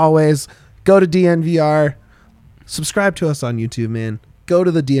in. As always, go to DNVR, subscribe to us on YouTube, man. Go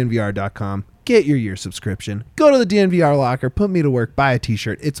to the DNVR.com. Get your year subscription. Go to the DNVR locker. Put me to work. Buy a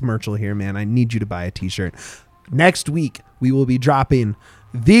t-shirt. It's Merchel here, man. I need you to buy a t-shirt. Next week, we will be dropping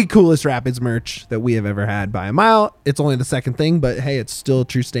the coolest Rapids merch that we have ever had by a mile. It's only the second thing, but hey, it's still a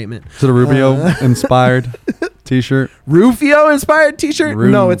true statement. is it a Rubio-inspired t-shirt? Rufio-inspired t-shirt?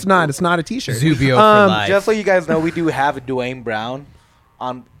 No, it's not. It's not a t-shirt. Zubio for life. Just so you guys know, we do have Dwayne Brown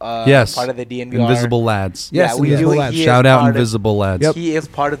on yes, part of the DNVR. Invisible Lads. Yes, we Invisible do. Lads. Shout out Invisible Lads. Yep. He is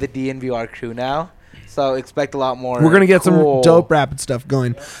part of the DNVR crew now, so expect a lot more. We're going to get cool. some dope Rapid stuff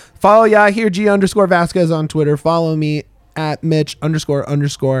going. Follow G_Vasquez on Twitter. Follow me at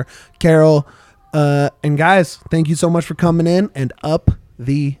Mitch__Carroll. And guys, thank you so much for coming in, and up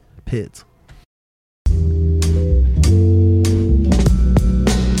the Pids.